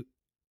into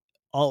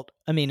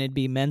it'd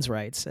be men's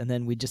rights, and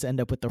then we'd just end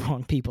up with the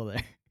wrong people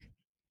there.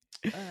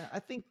 I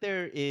think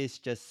there is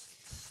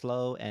just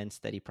slow and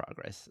steady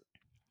progress.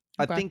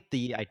 I Okay. think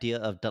the idea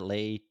of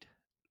delayed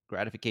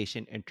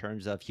gratification in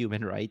terms of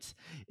human rights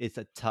is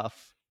a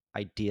tough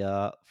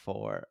idea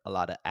for a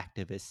lot of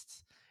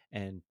activists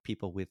and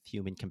people with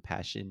human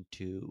compassion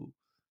to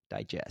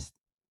digest.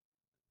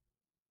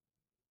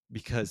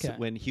 Because Okay.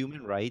 when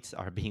human rights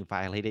are being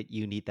violated,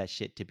 you need that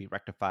shit to be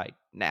rectified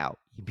now,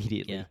 Yeah.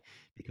 immediately,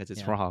 because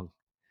it's Yeah. wrong.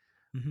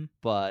 Mm-hmm.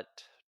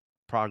 But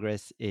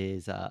progress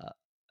is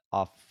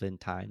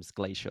oftentimes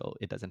glacial.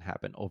 It doesn't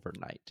happen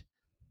overnight.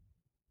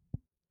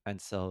 And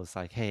so it's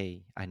like,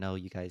 hey, I know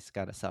you guys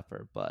gotta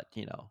suffer, but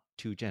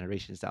 2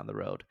 generations down the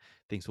road,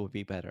 things will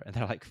be better. And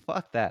they're like,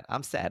 fuck that.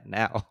 I'm sad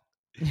now.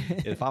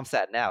 If I'm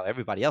sad now,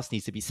 everybody else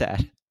needs to be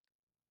sad.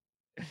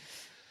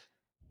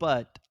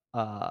 But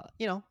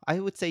I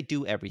would say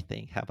do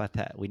everything. How about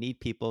that? We need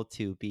people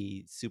to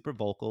be super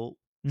vocal,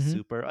 Mm-hmm.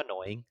 super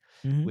annoying.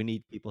 Mm-hmm. We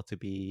need people to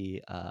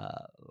be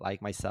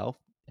like myself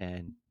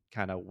and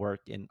kind of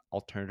work in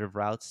alternative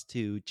routes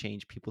to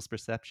change people's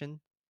perception.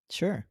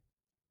 Sure.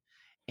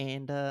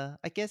 And I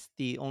guess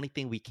the only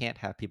thing we can't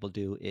have people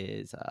do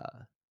is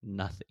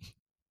nothing.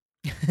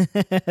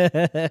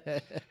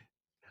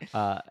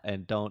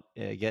 And don't,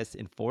 I guess,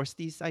 enforce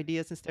these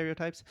ideas and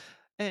stereotypes.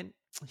 And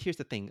here's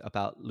the thing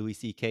about Louis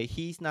C.K.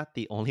 He's not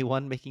the only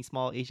one making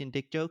small Asian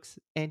dick jokes,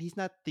 and he's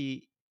not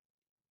the.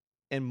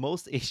 And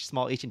most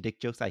small Asian dick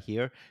jokes I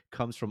hear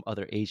comes from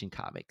other Asian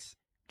comics,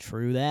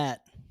 True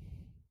that.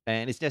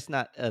 and it's just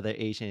not other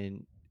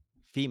Asian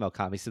female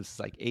comics. It's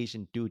like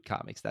Asian dude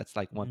comics. That's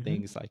like one Mm-hmm.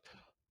 thing. It's like,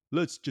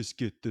 let's just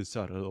get this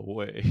out of the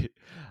way.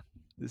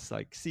 It's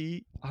like,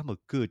 see, I'm a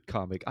good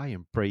comic. I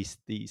embrace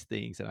these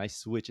things and I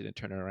switch it and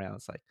turn it around.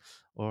 It's like,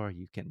 or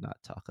you cannot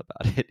talk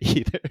about it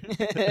either.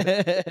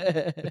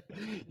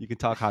 You can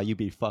talk how you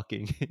be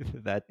fucking.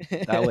 that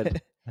that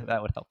would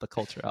that would help the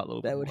culture out a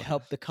little bit That would more.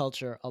 help the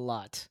culture a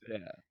lot. Yeah.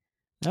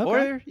 Okay.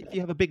 Or if you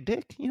have a big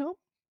dick,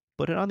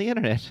 put it on the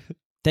internet.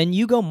 Then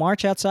you go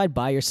march outside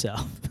by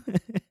yourself.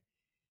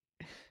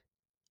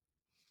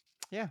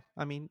 Yeah.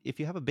 I mean, if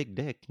you have a big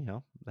dick,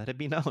 let it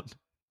be known.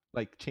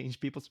 Like change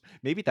people's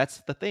maybe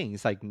that's the thing.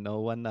 It's like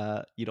no one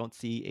you don't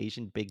see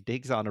Asian big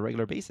dicks on a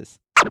regular basis.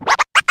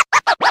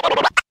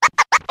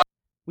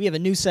 We have a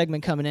new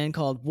segment coming in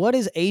called What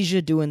is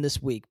Asia Doing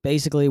This Week?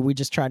 Basically, we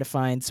just try to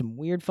find some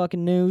weird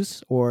fucking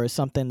news or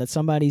something that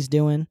somebody's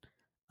doing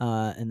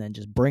and then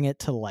just bring it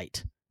to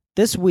light.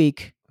 This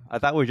week, I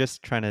thought we are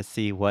just trying to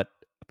see what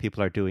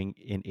people are doing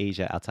in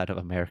Asia outside of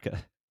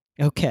America.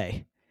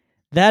 okay,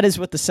 that is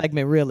what the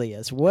segment really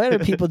is. What are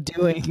people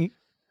doing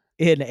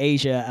in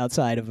Asia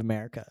outside of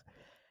America?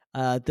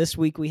 This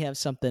week, we have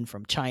something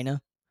from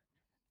China.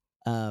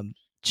 Um,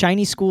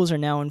 Chinese schools are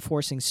now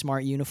enforcing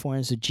smart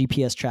uniforms with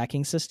GPS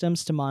tracking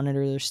systems to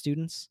monitor their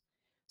students.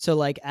 So,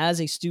 like,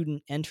 as a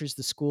student enters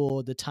the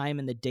school, the time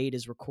and the date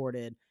is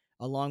recorded,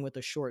 along with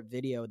a short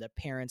video that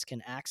parents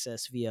can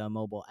access via a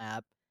mobile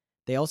app.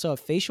 They also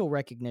have facial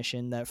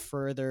recognition that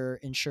further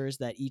ensures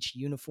that each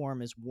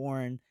uniform is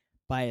worn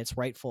by its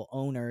rightful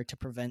owner to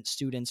prevent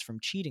students from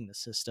cheating the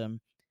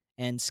system.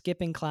 And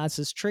skipping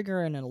classes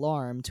trigger an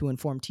alarm to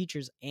inform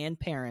teachers and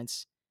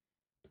parents,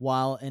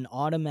 while an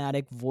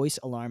automatic voice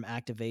alarm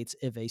activates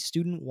if a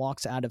student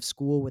walks out of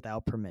school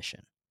without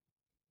permission.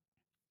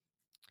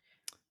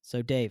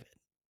 So, David,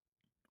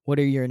 what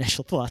are your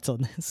initial thoughts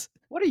on this?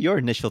 What are your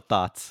initial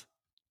thoughts?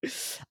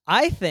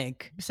 I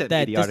think You sent me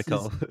that the this is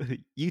article.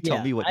 You tell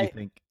yeah, me what you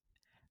think.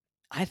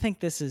 I think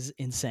this is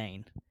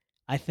insane.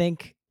 I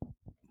think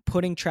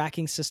putting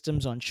tracking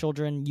systems on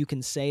children, you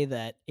can say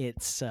that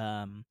it's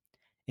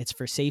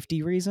for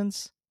safety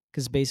reasons,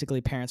 because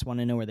basically parents want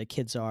to know where the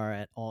kids are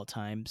at all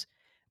times.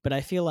 But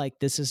I feel like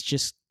this is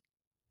just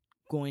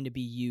going to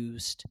be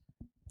used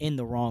in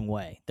the wrong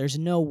way. There's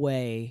no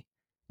way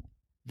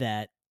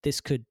that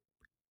this could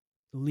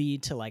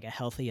lead to like a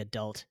healthy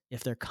adult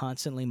if they're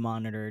constantly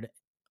monitored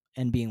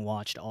and being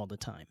watched all the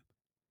time.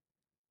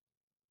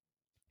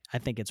 I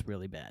think it's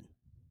really bad.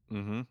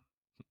 Mm-hmm.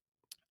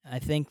 I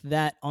think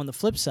that on the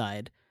flip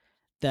side,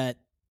 that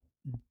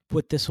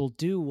what this will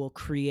do will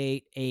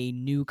create a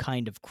new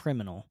kind of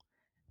criminal.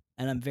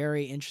 And I'm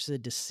very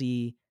interested to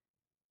see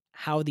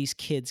how these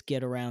kids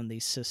get around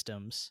these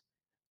systems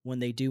when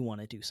they do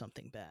want to do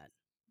something bad.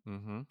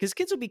 Mm-hmm. Because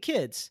kids will be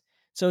kids.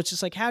 So it's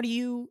just like, how do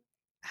you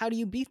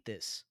beat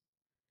this?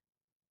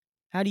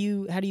 How do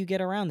you get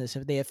around this?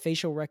 If they have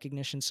facial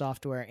recognition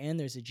software and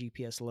there's a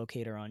GPS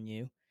locator on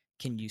you,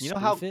 can you You know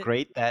how spoof it?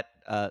 great that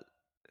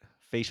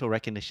facial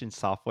recognition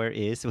software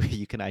is where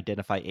you can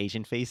identify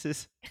Asian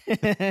faces?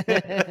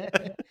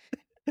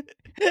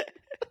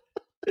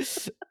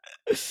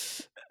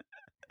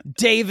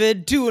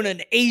 David doing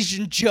an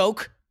Asian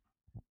joke.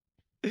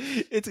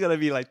 It's gonna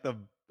be like the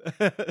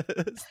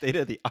state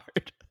of the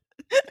art.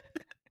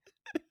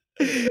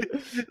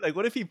 Like,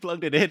 what if he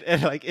plugged it in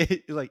and like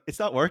it's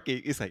not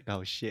working? It's like,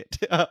 oh shit,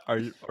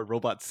 our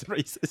robots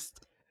racist?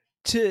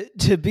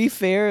 To be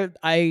fair,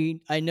 I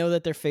know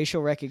that their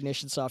facial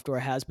recognition software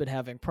has been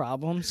having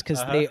problems because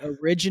Uh huh. they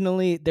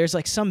originally there's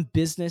like some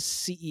business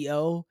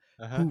CEO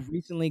Uh huh. who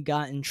recently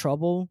got in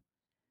trouble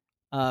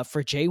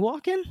for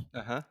jaywalking.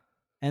 Uh huh.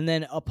 And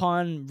then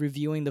upon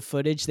reviewing the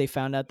footage, they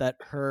found out that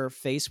her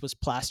face was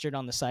plastered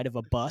on the side of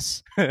a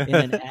bus in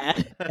an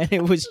ad, and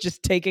it was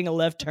just taking a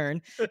left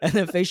turn, and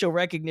the facial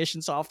recognition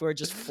software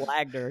just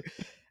flagged her.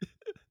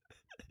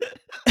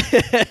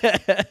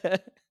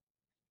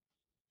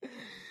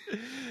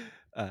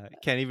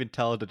 Can't even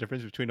tell the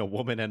difference between a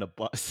woman and a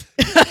bus.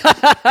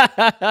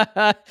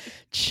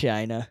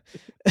 China.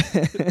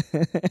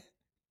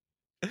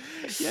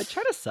 Yeah,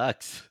 China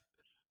sucks.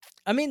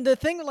 I mean, the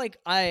thing like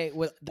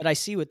that I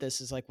see with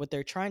this is like what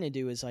they're trying to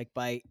do is like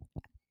by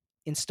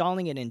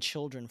installing it in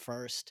children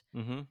first,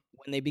 Mm-hmm.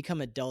 when they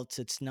become adults,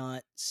 it's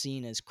not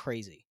seen as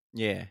crazy.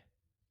 Yeah.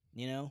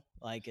 You know,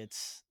 like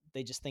it's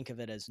they just think of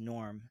it as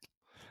norm.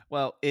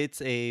 Well,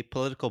 it's a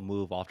political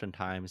move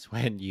oftentimes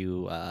when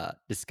you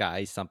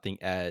disguise something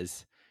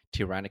as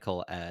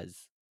tyrannical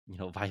as,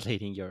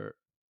 violating your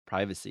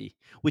privacy,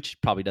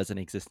 which probably doesn't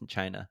exist in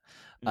China.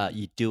 Mm.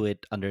 You do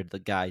it under the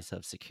guise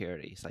of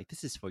security. It's like,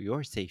 this is for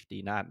your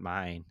safety, not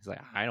mine. It's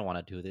like, I don't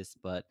want to do this,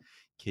 but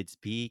kids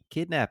be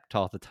kidnapped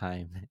all the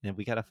time, and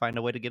we got to find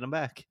a way to get them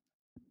back.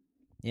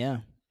 Yeah.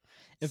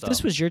 If this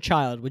So, was your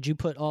child, would you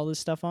put all this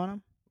stuff on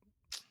him?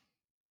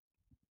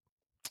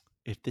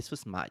 if this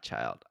was my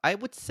child, I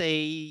would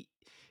say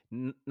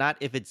not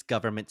if it's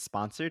government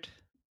sponsored.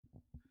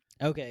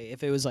 Okay,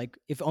 if it was like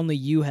if only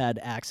you had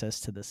access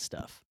to this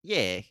stuff.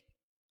 Yeah,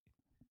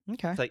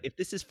 Okay. it's like if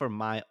this is for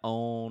my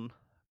own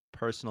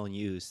personal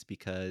use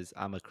because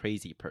I'm a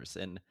crazy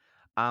person,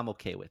 I'm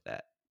okay with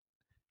that.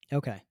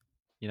 Okay.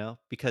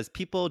 Because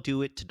people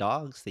do it to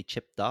dogs. They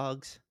chip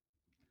dogs.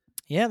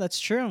 Yeah,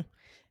 that's true.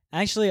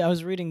 Actually, I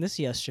was reading this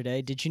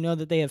yesterday. Did you know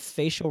that they have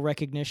facial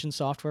recognition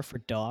software for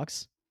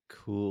dogs?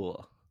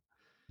 Cool.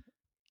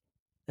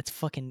 That's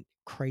fucking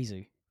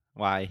crazy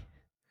Why?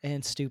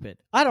 and stupid.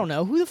 I don't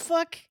know who the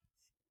fuck.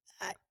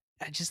 I,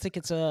 I just think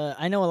it's a.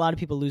 I know a lot of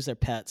people lose their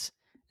pets,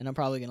 and I'm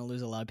probably gonna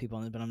lose a lot of people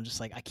on it. But I'm just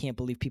like, I can't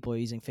believe people are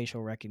using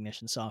facial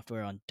recognition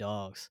software on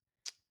dogs.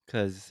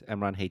 Because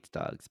Emron hates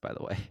dogs, by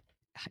the way.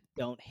 I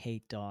don't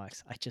hate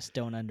dogs. I just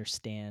don't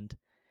understand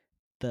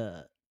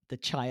the the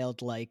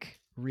childlike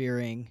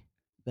rearing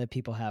that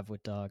people have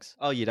with dogs.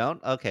 Oh, you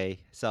don't? Okay.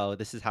 So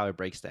this is how it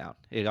breaks down.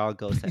 It all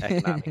goes to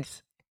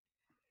economics.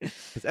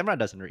 Because Emron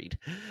doesn't read.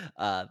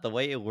 The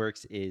way it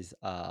works is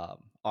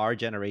our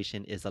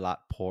generation is a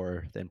lot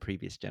poorer than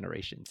previous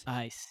generations.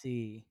 I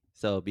see.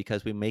 So,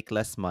 because we make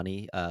less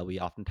money, we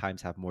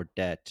oftentimes have more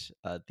debt.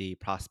 The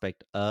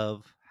prospect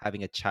of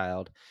having a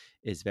child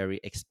is very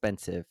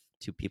expensive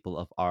to people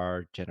of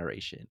our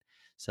generation.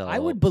 I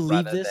So, would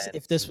believe rather this than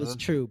if this was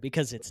true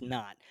because it's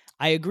not.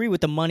 I agree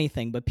with the money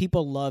thing, but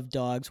people love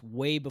dogs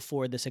way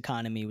before this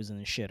economy was in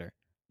the shitter.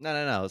 no,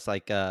 no, no, it's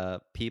like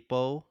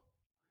people.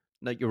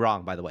 No, you're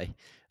wrong. By the way,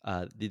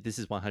 this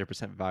is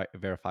 100%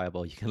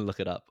 verifiable. You can look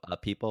it up.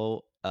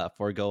 People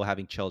forego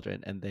having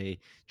children and they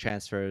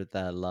transfer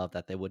the love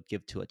that they would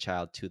give to a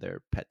child to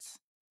their pets.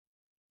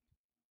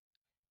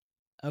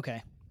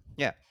 Okay.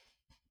 Yeah,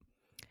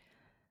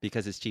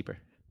 because it's cheaper.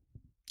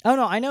 Oh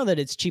no, I know that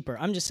it's cheaper.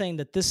 I'm just saying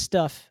that this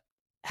stuff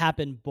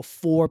happened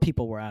before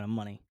people were out of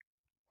money.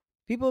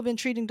 People have been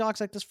treating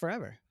dogs like this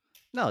forever.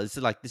 No,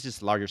 this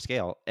is larger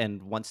scale,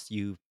 and once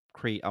you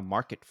create a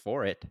market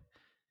for it,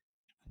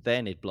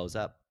 then it blows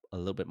up a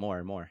little bit more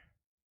and more.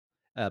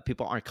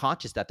 People aren't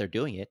conscious that they're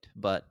doing it,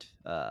 but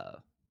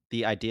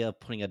the idea of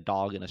putting a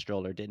dog in a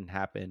stroller didn't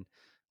happen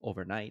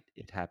overnight.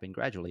 It happened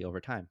gradually over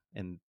time,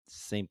 and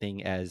same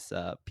thing as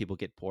people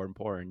get poorer and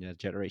poorer, and a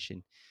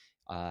generation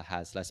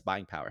has less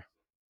buying power.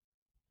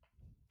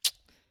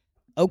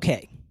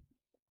 Okay.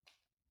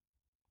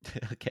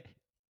 Okay,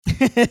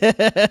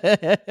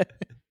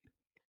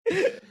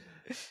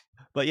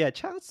 but yeah,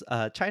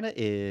 China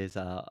is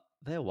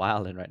they're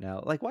wilding right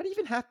now. Like, why do you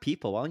even have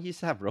people? Why don't you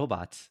just have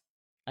robots?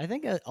 I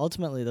think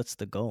ultimately that's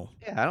the goal.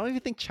 Yeah, I don't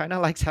even think China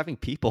likes having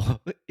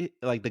people.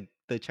 Like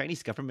the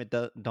Chinese government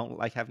don't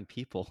like having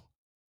people.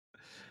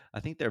 I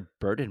think they're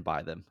burdened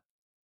by them.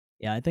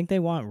 Yeah, I think they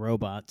want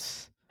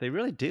robots They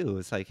really do.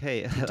 It's like,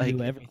 hey, to do like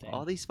all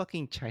everything. these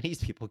fucking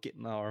Chinese people get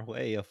in our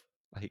way of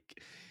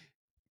like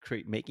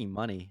create making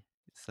money.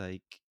 It's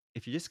like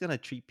if you're just gonna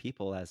treat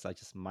people as like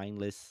just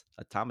mindless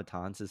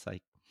automatons, it's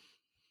like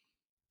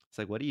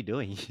what are you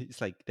doing?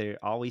 It's like they're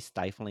always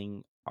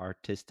stifling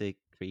artistic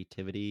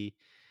creativity.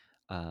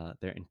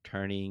 They're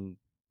interning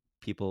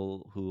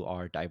people who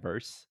are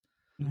diverse.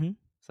 Hmm.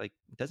 It's like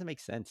it doesn't make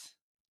sense.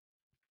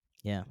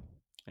 Yeah,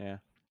 Yeah.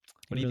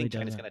 What it do you really think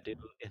China's doesn't. gonna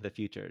do in the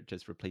future?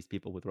 Just replace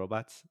people with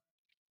robots?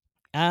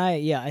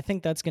 Yeah, I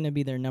think that's going to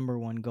be their number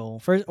one goal.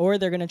 First, or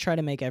they're going to try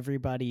to make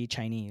everybody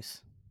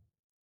Chinese.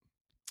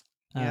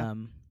 Yeah,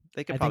 Um,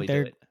 they could I think probably do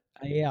they're, it.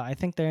 yeah, I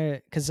think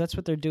they're because that's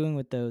what they're doing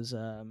with those.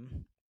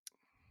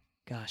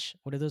 Gosh,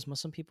 what are those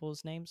Muslim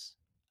people's names?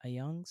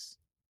 Ayungs?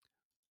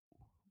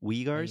 Ay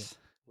Uyghurs.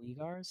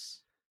 Uyghurs?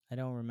 I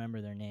don't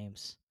remember their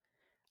names.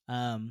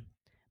 Um,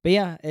 but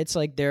yeah, it's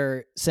like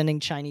they're sending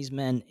Chinese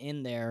men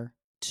in there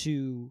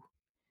to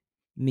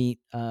meet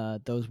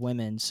those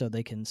women so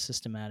they can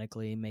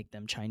systematically make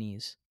them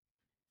Chinese.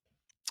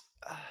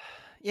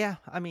 Yeah,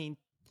 I mean,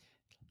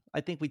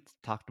 I think we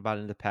talked about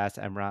it in the past.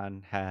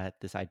 Imran had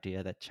this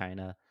idea that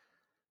China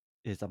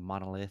is a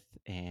monolith,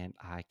 and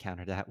I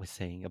countered that with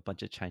saying a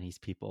bunch of Chinese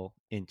people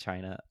in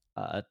China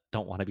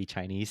don't want to be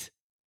Chinese.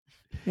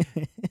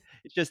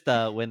 It's just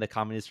when the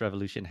communist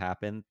revolution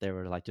happened, there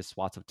were like just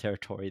swaths of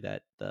territory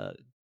that the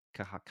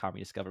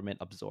communist government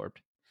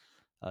absorbed.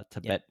 Yep.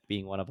 Tibet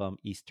being one of them,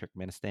 East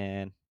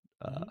Turkmenistan,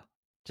 uh, Hmm.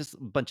 just a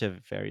bunch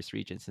of various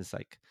regions. It's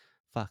like,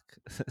 fuck,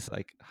 it's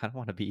like I don't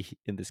want to be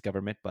in this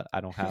government, but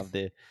I don't have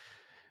the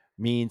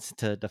means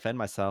to defend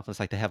myself. It's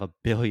like they have a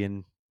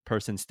billion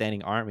person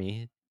standing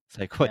army. It's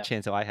like, what Yeah.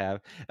 chance do I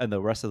have? And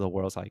the rest of the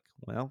world's like,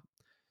 well,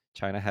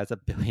 China has a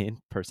billion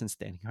person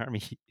standing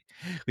army.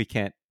 We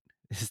can't.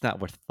 This is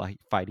not worth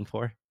fighting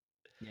for.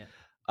 Yeah.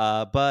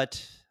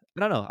 But I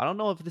don't know. I don't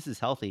know if this is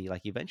healthy.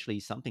 Like eventually,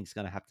 something's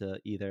gonna have to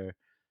either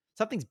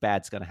something's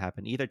bad's gonna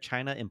happen. Either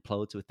China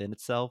implodes within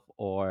itself,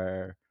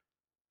 or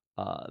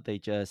they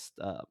just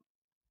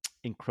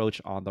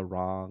encroach on the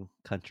wrong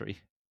country.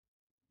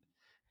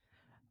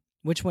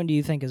 Which one do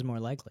you think is more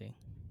likely?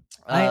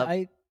 I Uh,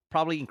 I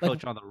Probably like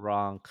encroach on the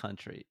wrong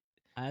country.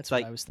 It's that's what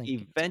like I was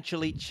thinking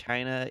eventually too.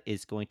 China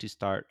is going to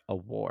start a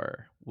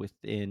war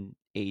within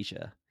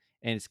Asia,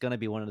 and it's going to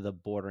be one of the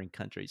bordering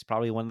countries,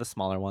 probably one of the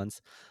smaller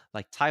ones,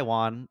 like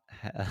Taiwan.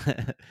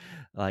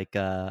 Like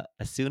as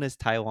soon as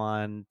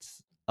Taiwan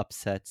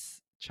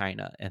upsets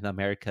China and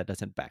America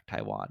doesn't back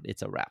Taiwan,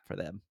 it's a wrap for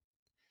them.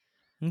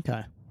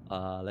 Okay.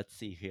 Let's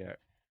see here.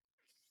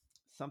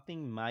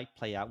 Something might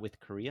play out with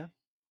Korea.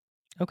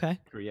 Okay.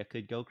 Korea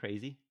could go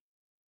crazy.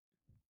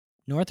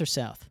 North or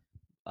south?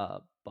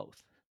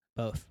 Both.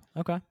 Both.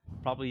 Okay.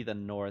 Probably the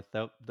North.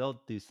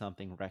 They'll do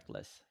something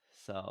reckless.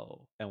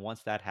 So, and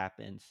once that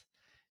happens,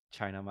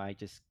 China might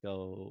just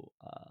go.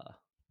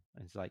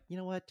 It's like, you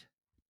know what?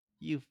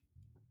 You've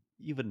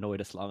you've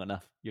annoyed us long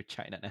enough. You're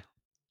China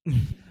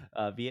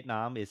now.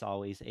 Vietnam is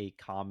always a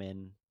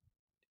common.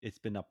 It's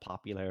been a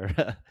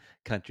popular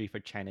country for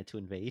China to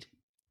invade.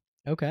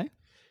 Okay.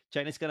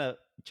 China's gonna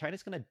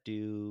China's gonna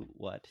do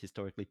what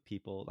historically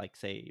people like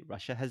say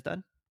Russia has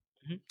done.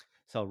 Mhm.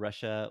 So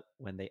Russia,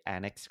 when they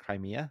annexed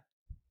Crimea,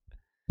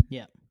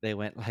 Yeah. they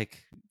went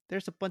like,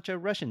 "There's a bunch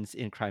of Russians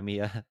in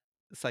Crimea."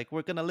 It's like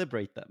we're gonna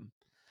liberate them.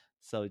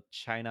 So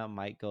China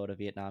might go to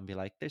Vietnam and be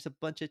like, "There's a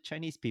bunch of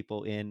Chinese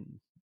people in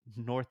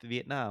North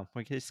Vietnam.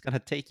 We're just gonna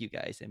take you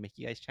guys and make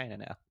you guys China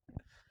now."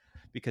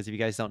 Because if you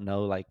guys don't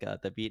know, like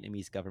the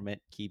Vietnamese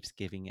government keeps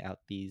giving out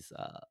these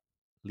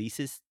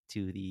leases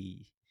to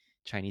the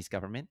Chinese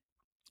government,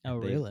 Oh,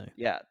 and they really?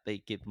 yeah they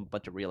give them a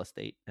bunch of real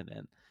estate, and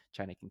then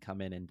China can come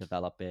in and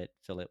develop it,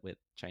 fill it with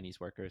Chinese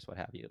workers, what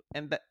have you.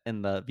 And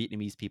the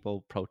Vietnamese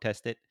people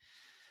protest it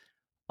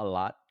a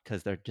lot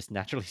because they're just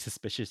naturally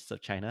suspicious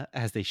of China,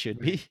 as they should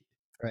Right. be.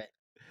 Right.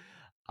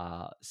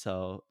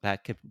 So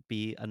that could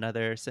be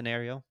another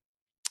scenario.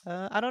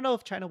 I don't know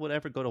if China would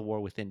ever go to war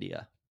with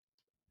India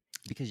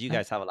because you I,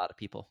 guys have a lot of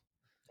people.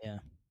 yeah.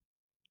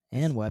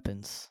 And It's,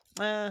 weapons.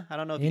 I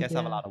don't know if you guys have a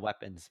India. lot of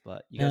weapons,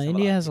 but you No, guys have a lot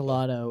India of has a people.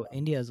 lot of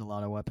India has a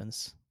lot of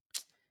weapons.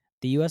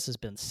 The U.S. has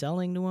been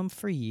selling to them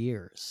for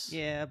years.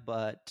 Yeah,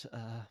 but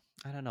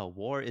I don't know.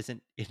 War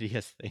isn't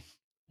India's thing.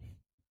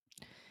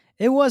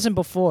 It wasn't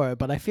before,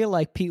 but I feel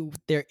like people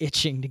they're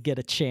itching to get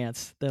a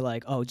chance. They're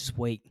like, "Oh, just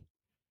wait."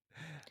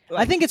 I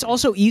Like, think it's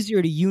also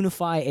easier to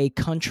unify a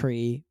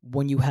country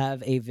when you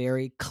have a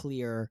very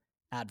clear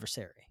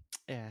adversary.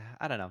 yeah,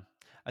 I don't know.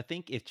 I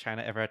think if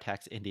China ever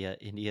attacks India,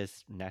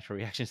 India's natural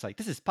reaction is like,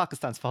 "This is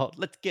Pakistan's fault.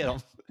 Let's get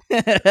them."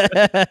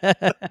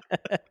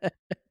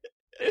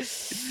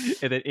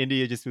 And then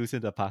India just moves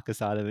into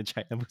Pakistan, and then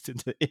China moves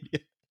into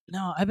India.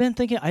 No, I've been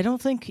thinking. I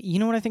don't think you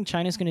know what I think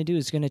China's going to do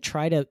is going to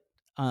try to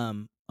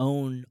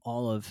own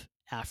all of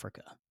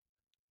Africa.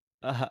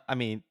 I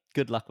mean,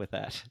 good luck with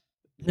that.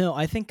 No,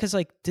 I think because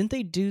like didn't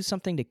they do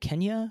something to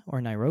Kenya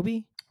or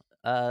Nairobi?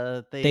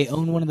 They They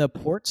own one of the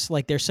ports.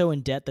 Like they're so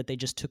in debt that they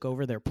just took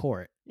over their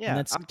port, and Yeah,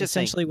 that's I'm just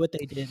saying, essentially what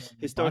they did in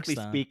historically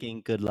Pakistan.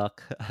 speaking, good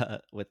luck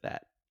with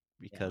that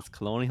Yeah, because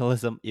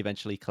colonialism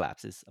eventually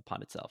collapses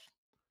upon itself.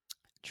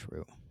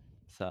 true.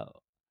 So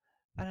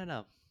I don't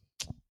know.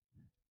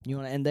 You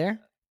want to end there?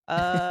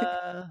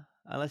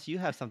 Unless you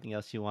have something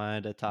else you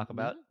wanted to talk No,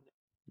 about.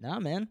 nah,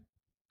 man.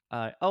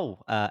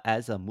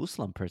 As a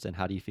Muslim person,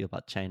 how do you feel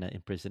about China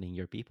imprisoning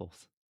your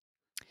peoples?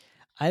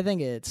 I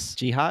think it's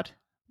Jihad?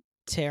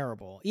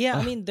 terrible. Yeah,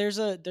 I mean, there's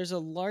a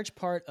large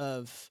part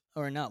of,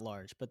 or not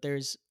large, but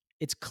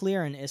it's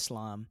clear in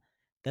Islam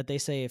that they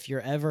say if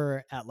you're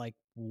ever at like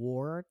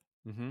war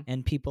Mm-hmm.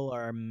 and people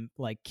are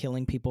like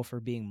killing people for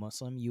being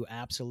Muslim, you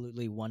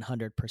absolutely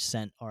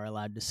 100% are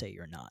allowed to say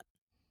you're not.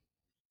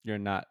 You're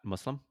not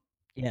Muslim?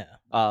 Yeah.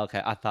 Oh,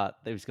 okay. I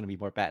thought there was gonna be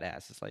more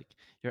badass. It's like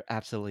you're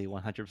absolutely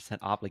 100%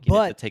 obligated to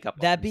But take up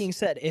that arms. being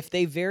said, if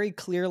they very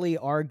clearly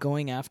are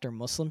going after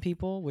Muslim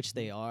people, which Mhm.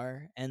 they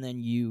are, and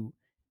then you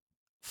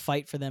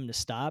fight for them to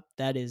stop,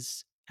 that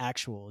is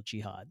actual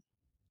jihad.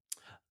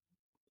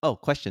 Oh,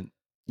 question.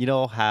 You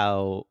know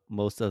how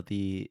most of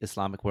the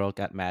Islamic world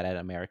got mad at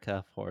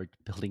America for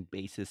building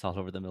bases all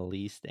over the Middle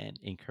East and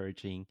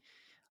encouraging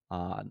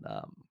on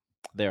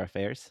their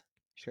affairs?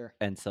 Sure.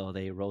 And so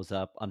they rose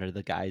up under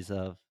the guise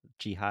of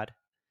jihad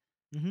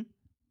Hmm.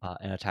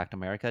 and attacked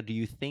America. Do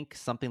you think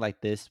something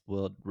like this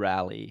will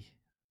rally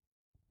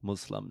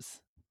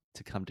Muslims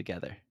to come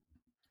together?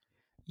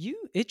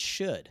 It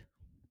should.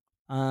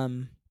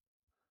 Um,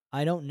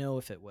 I don't know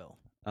if it will.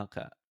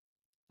 Okay.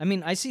 I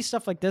mean, I see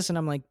stuff like this, and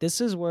I'm like, this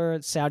is where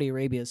Saudi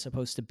Arabia is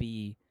supposed to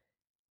be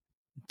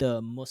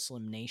the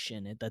Muslim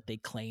nation that they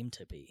claim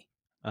to be,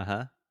 Uh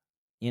huh.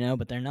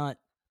 but they're not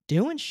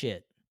doing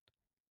shit.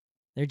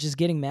 They're just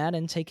getting mad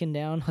and taking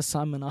down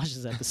Hassan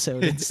Minaj's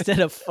episode instead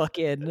of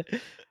fucking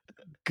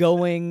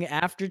going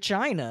after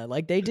China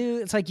like they do.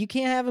 It's like you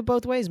can't have it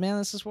both ways, man.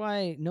 This is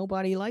why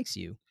nobody likes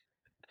you.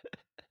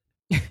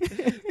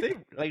 They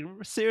like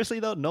seriously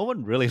though, no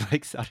one really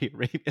likes Saudi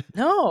Arabia.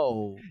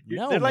 No, They're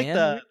no, like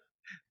man.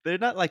 they're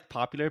not like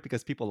popular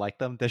because people like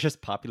them. They're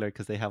just popular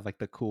because they have like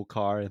the cool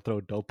car and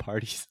throw dope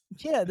parties.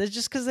 Yeah, that's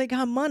just because they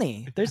got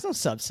money. There's no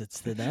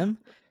substance to them.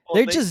 Well,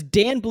 They're just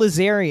Dan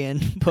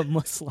Blazarian, but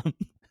Muslim.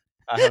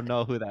 I don't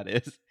know who that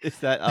is. Is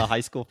that a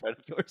high school friend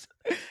of yours?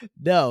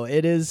 No,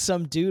 it is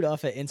some dude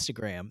off of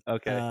Instagram.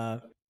 Okay.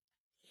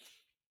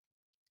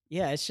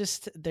 Yeah, it's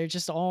just they're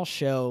just all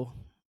show,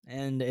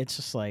 and it's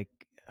just like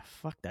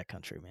fuck that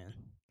country, man.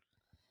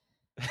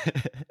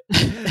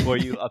 Were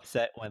you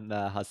upset when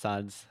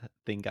Hassan's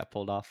thing got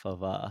pulled off of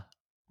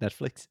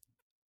Netflix?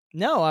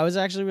 No, I was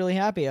actually really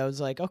happy. I was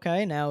like,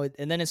 okay, now,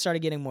 and then it started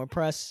getting more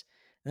press.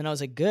 And I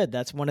was like, good.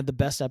 That's one of the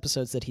best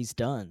episodes that he's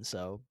done.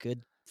 So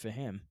good for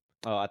him.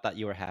 Oh, I thought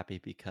you were happy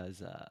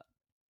because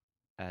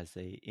as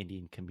a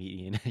Indian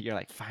comedian, you're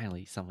like,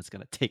 finally, someone's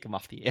gonna take him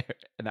off the air,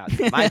 and now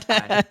it's my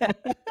time.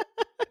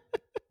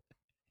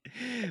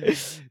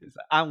 It's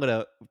like, I'm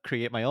gonna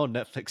create my own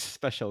Netflix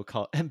special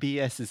called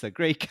 "MBS is a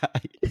Great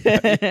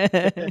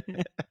Guy."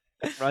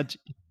 Raj.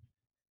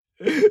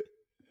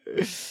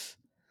 It's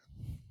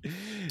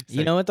You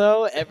like, know what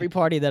though? Every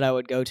party that I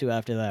would go to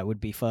after that would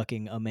be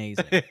fucking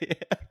amazing.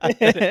 I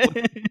bet it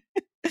would.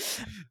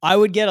 I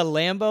would get a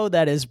Lambo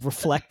that is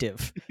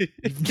reflective.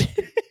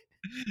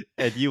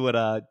 And you would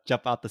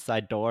jump out the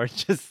side door and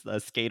just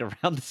skate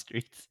around the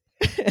streets.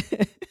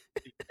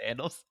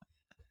 Sandals.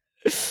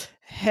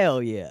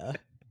 Hell yeah.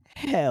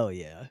 Hell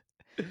yeah.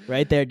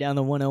 Right there down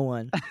the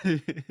 101.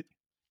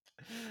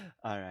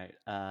 All right.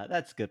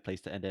 That's a good place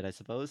to end it, I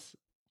suppose.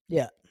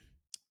 Yeah.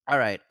 All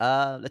right.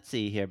 Let's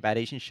see here. Bad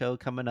Asian show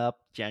coming up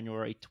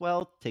January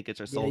 12th. Tickets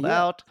are Yeah, sold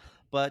yeah. out,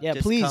 but Yeah,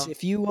 just please, come.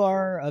 if you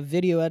are a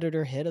video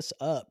editor, hit us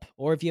up.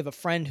 Or if you have a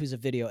friend who's a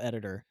video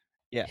editor,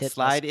 Yeah, hit us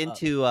slide up.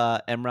 into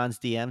Emron's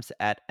DMs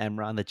at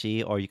Emron the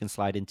G, or you can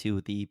slide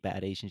into the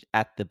Bad Asian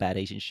at the Bad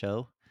Asian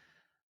Show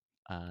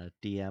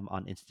DM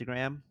on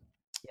Instagram.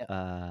 Yeah.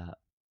 Uh,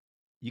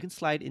 you can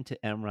slide into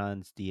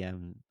Emron's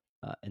DM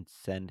and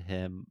send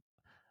him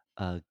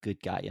a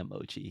good guy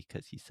emoji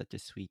because he's such a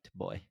sweet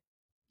boy.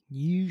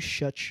 You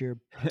shut your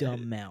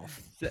dumb mouth.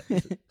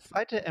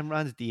 Slide to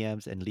Emron's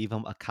DMs and leave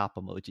him a cop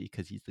emoji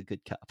because he's the good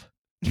cop.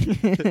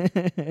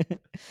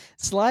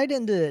 Slide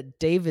into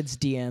David's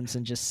DMs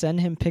and just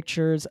send him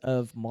pictures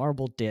of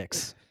marble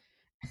dicks.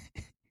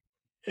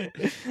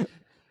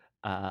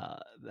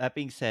 That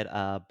being said,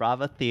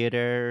 Brava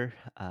Theater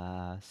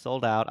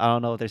sold out. I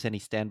don't know if there's any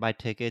standby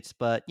tickets,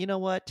 but you know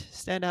what?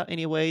 Stand out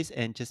anyways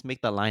and just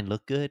make the line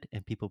look good,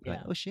 and people be like,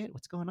 Yeah. "Oh shit,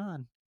 what's going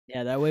on?"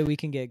 Yeah, that way we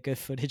can get good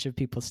footage of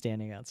people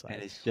standing And outside.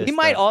 it's We just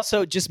might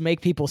also just make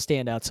people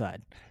stand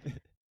outside.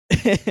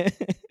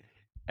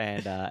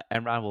 and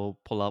Emran will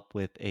pull up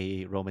with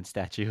a Roman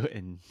statue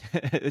and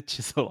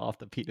chisel off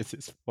the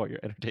penises for your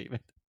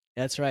entertainment.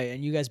 That's right.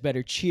 And you guys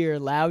better cheer,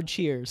 loud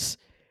cheers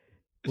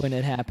when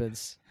it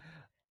happens.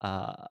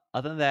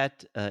 Other than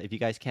that, if you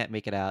guys can't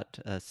make it out,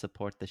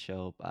 support the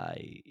show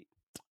by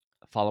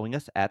following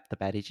us at the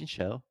Bad Agent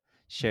Show.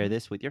 Share Mhm.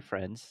 this with your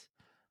friends.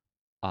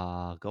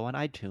 Go on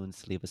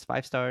iTunes, leave us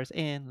 5 stars,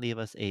 and leave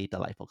us a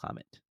delightful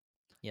comment.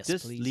 Yes,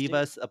 Just please leave do.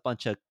 us a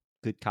bunch of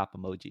good cop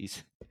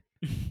emojis,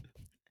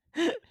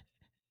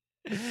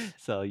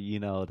 so you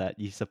know that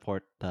you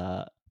support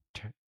the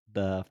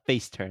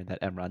face turn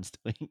that Emron's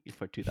doing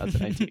for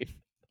 2019.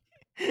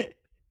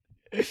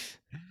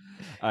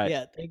 All right,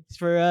 Yeah, thanks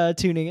for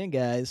tuning in,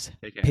 guys.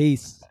 take care.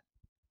 Peace.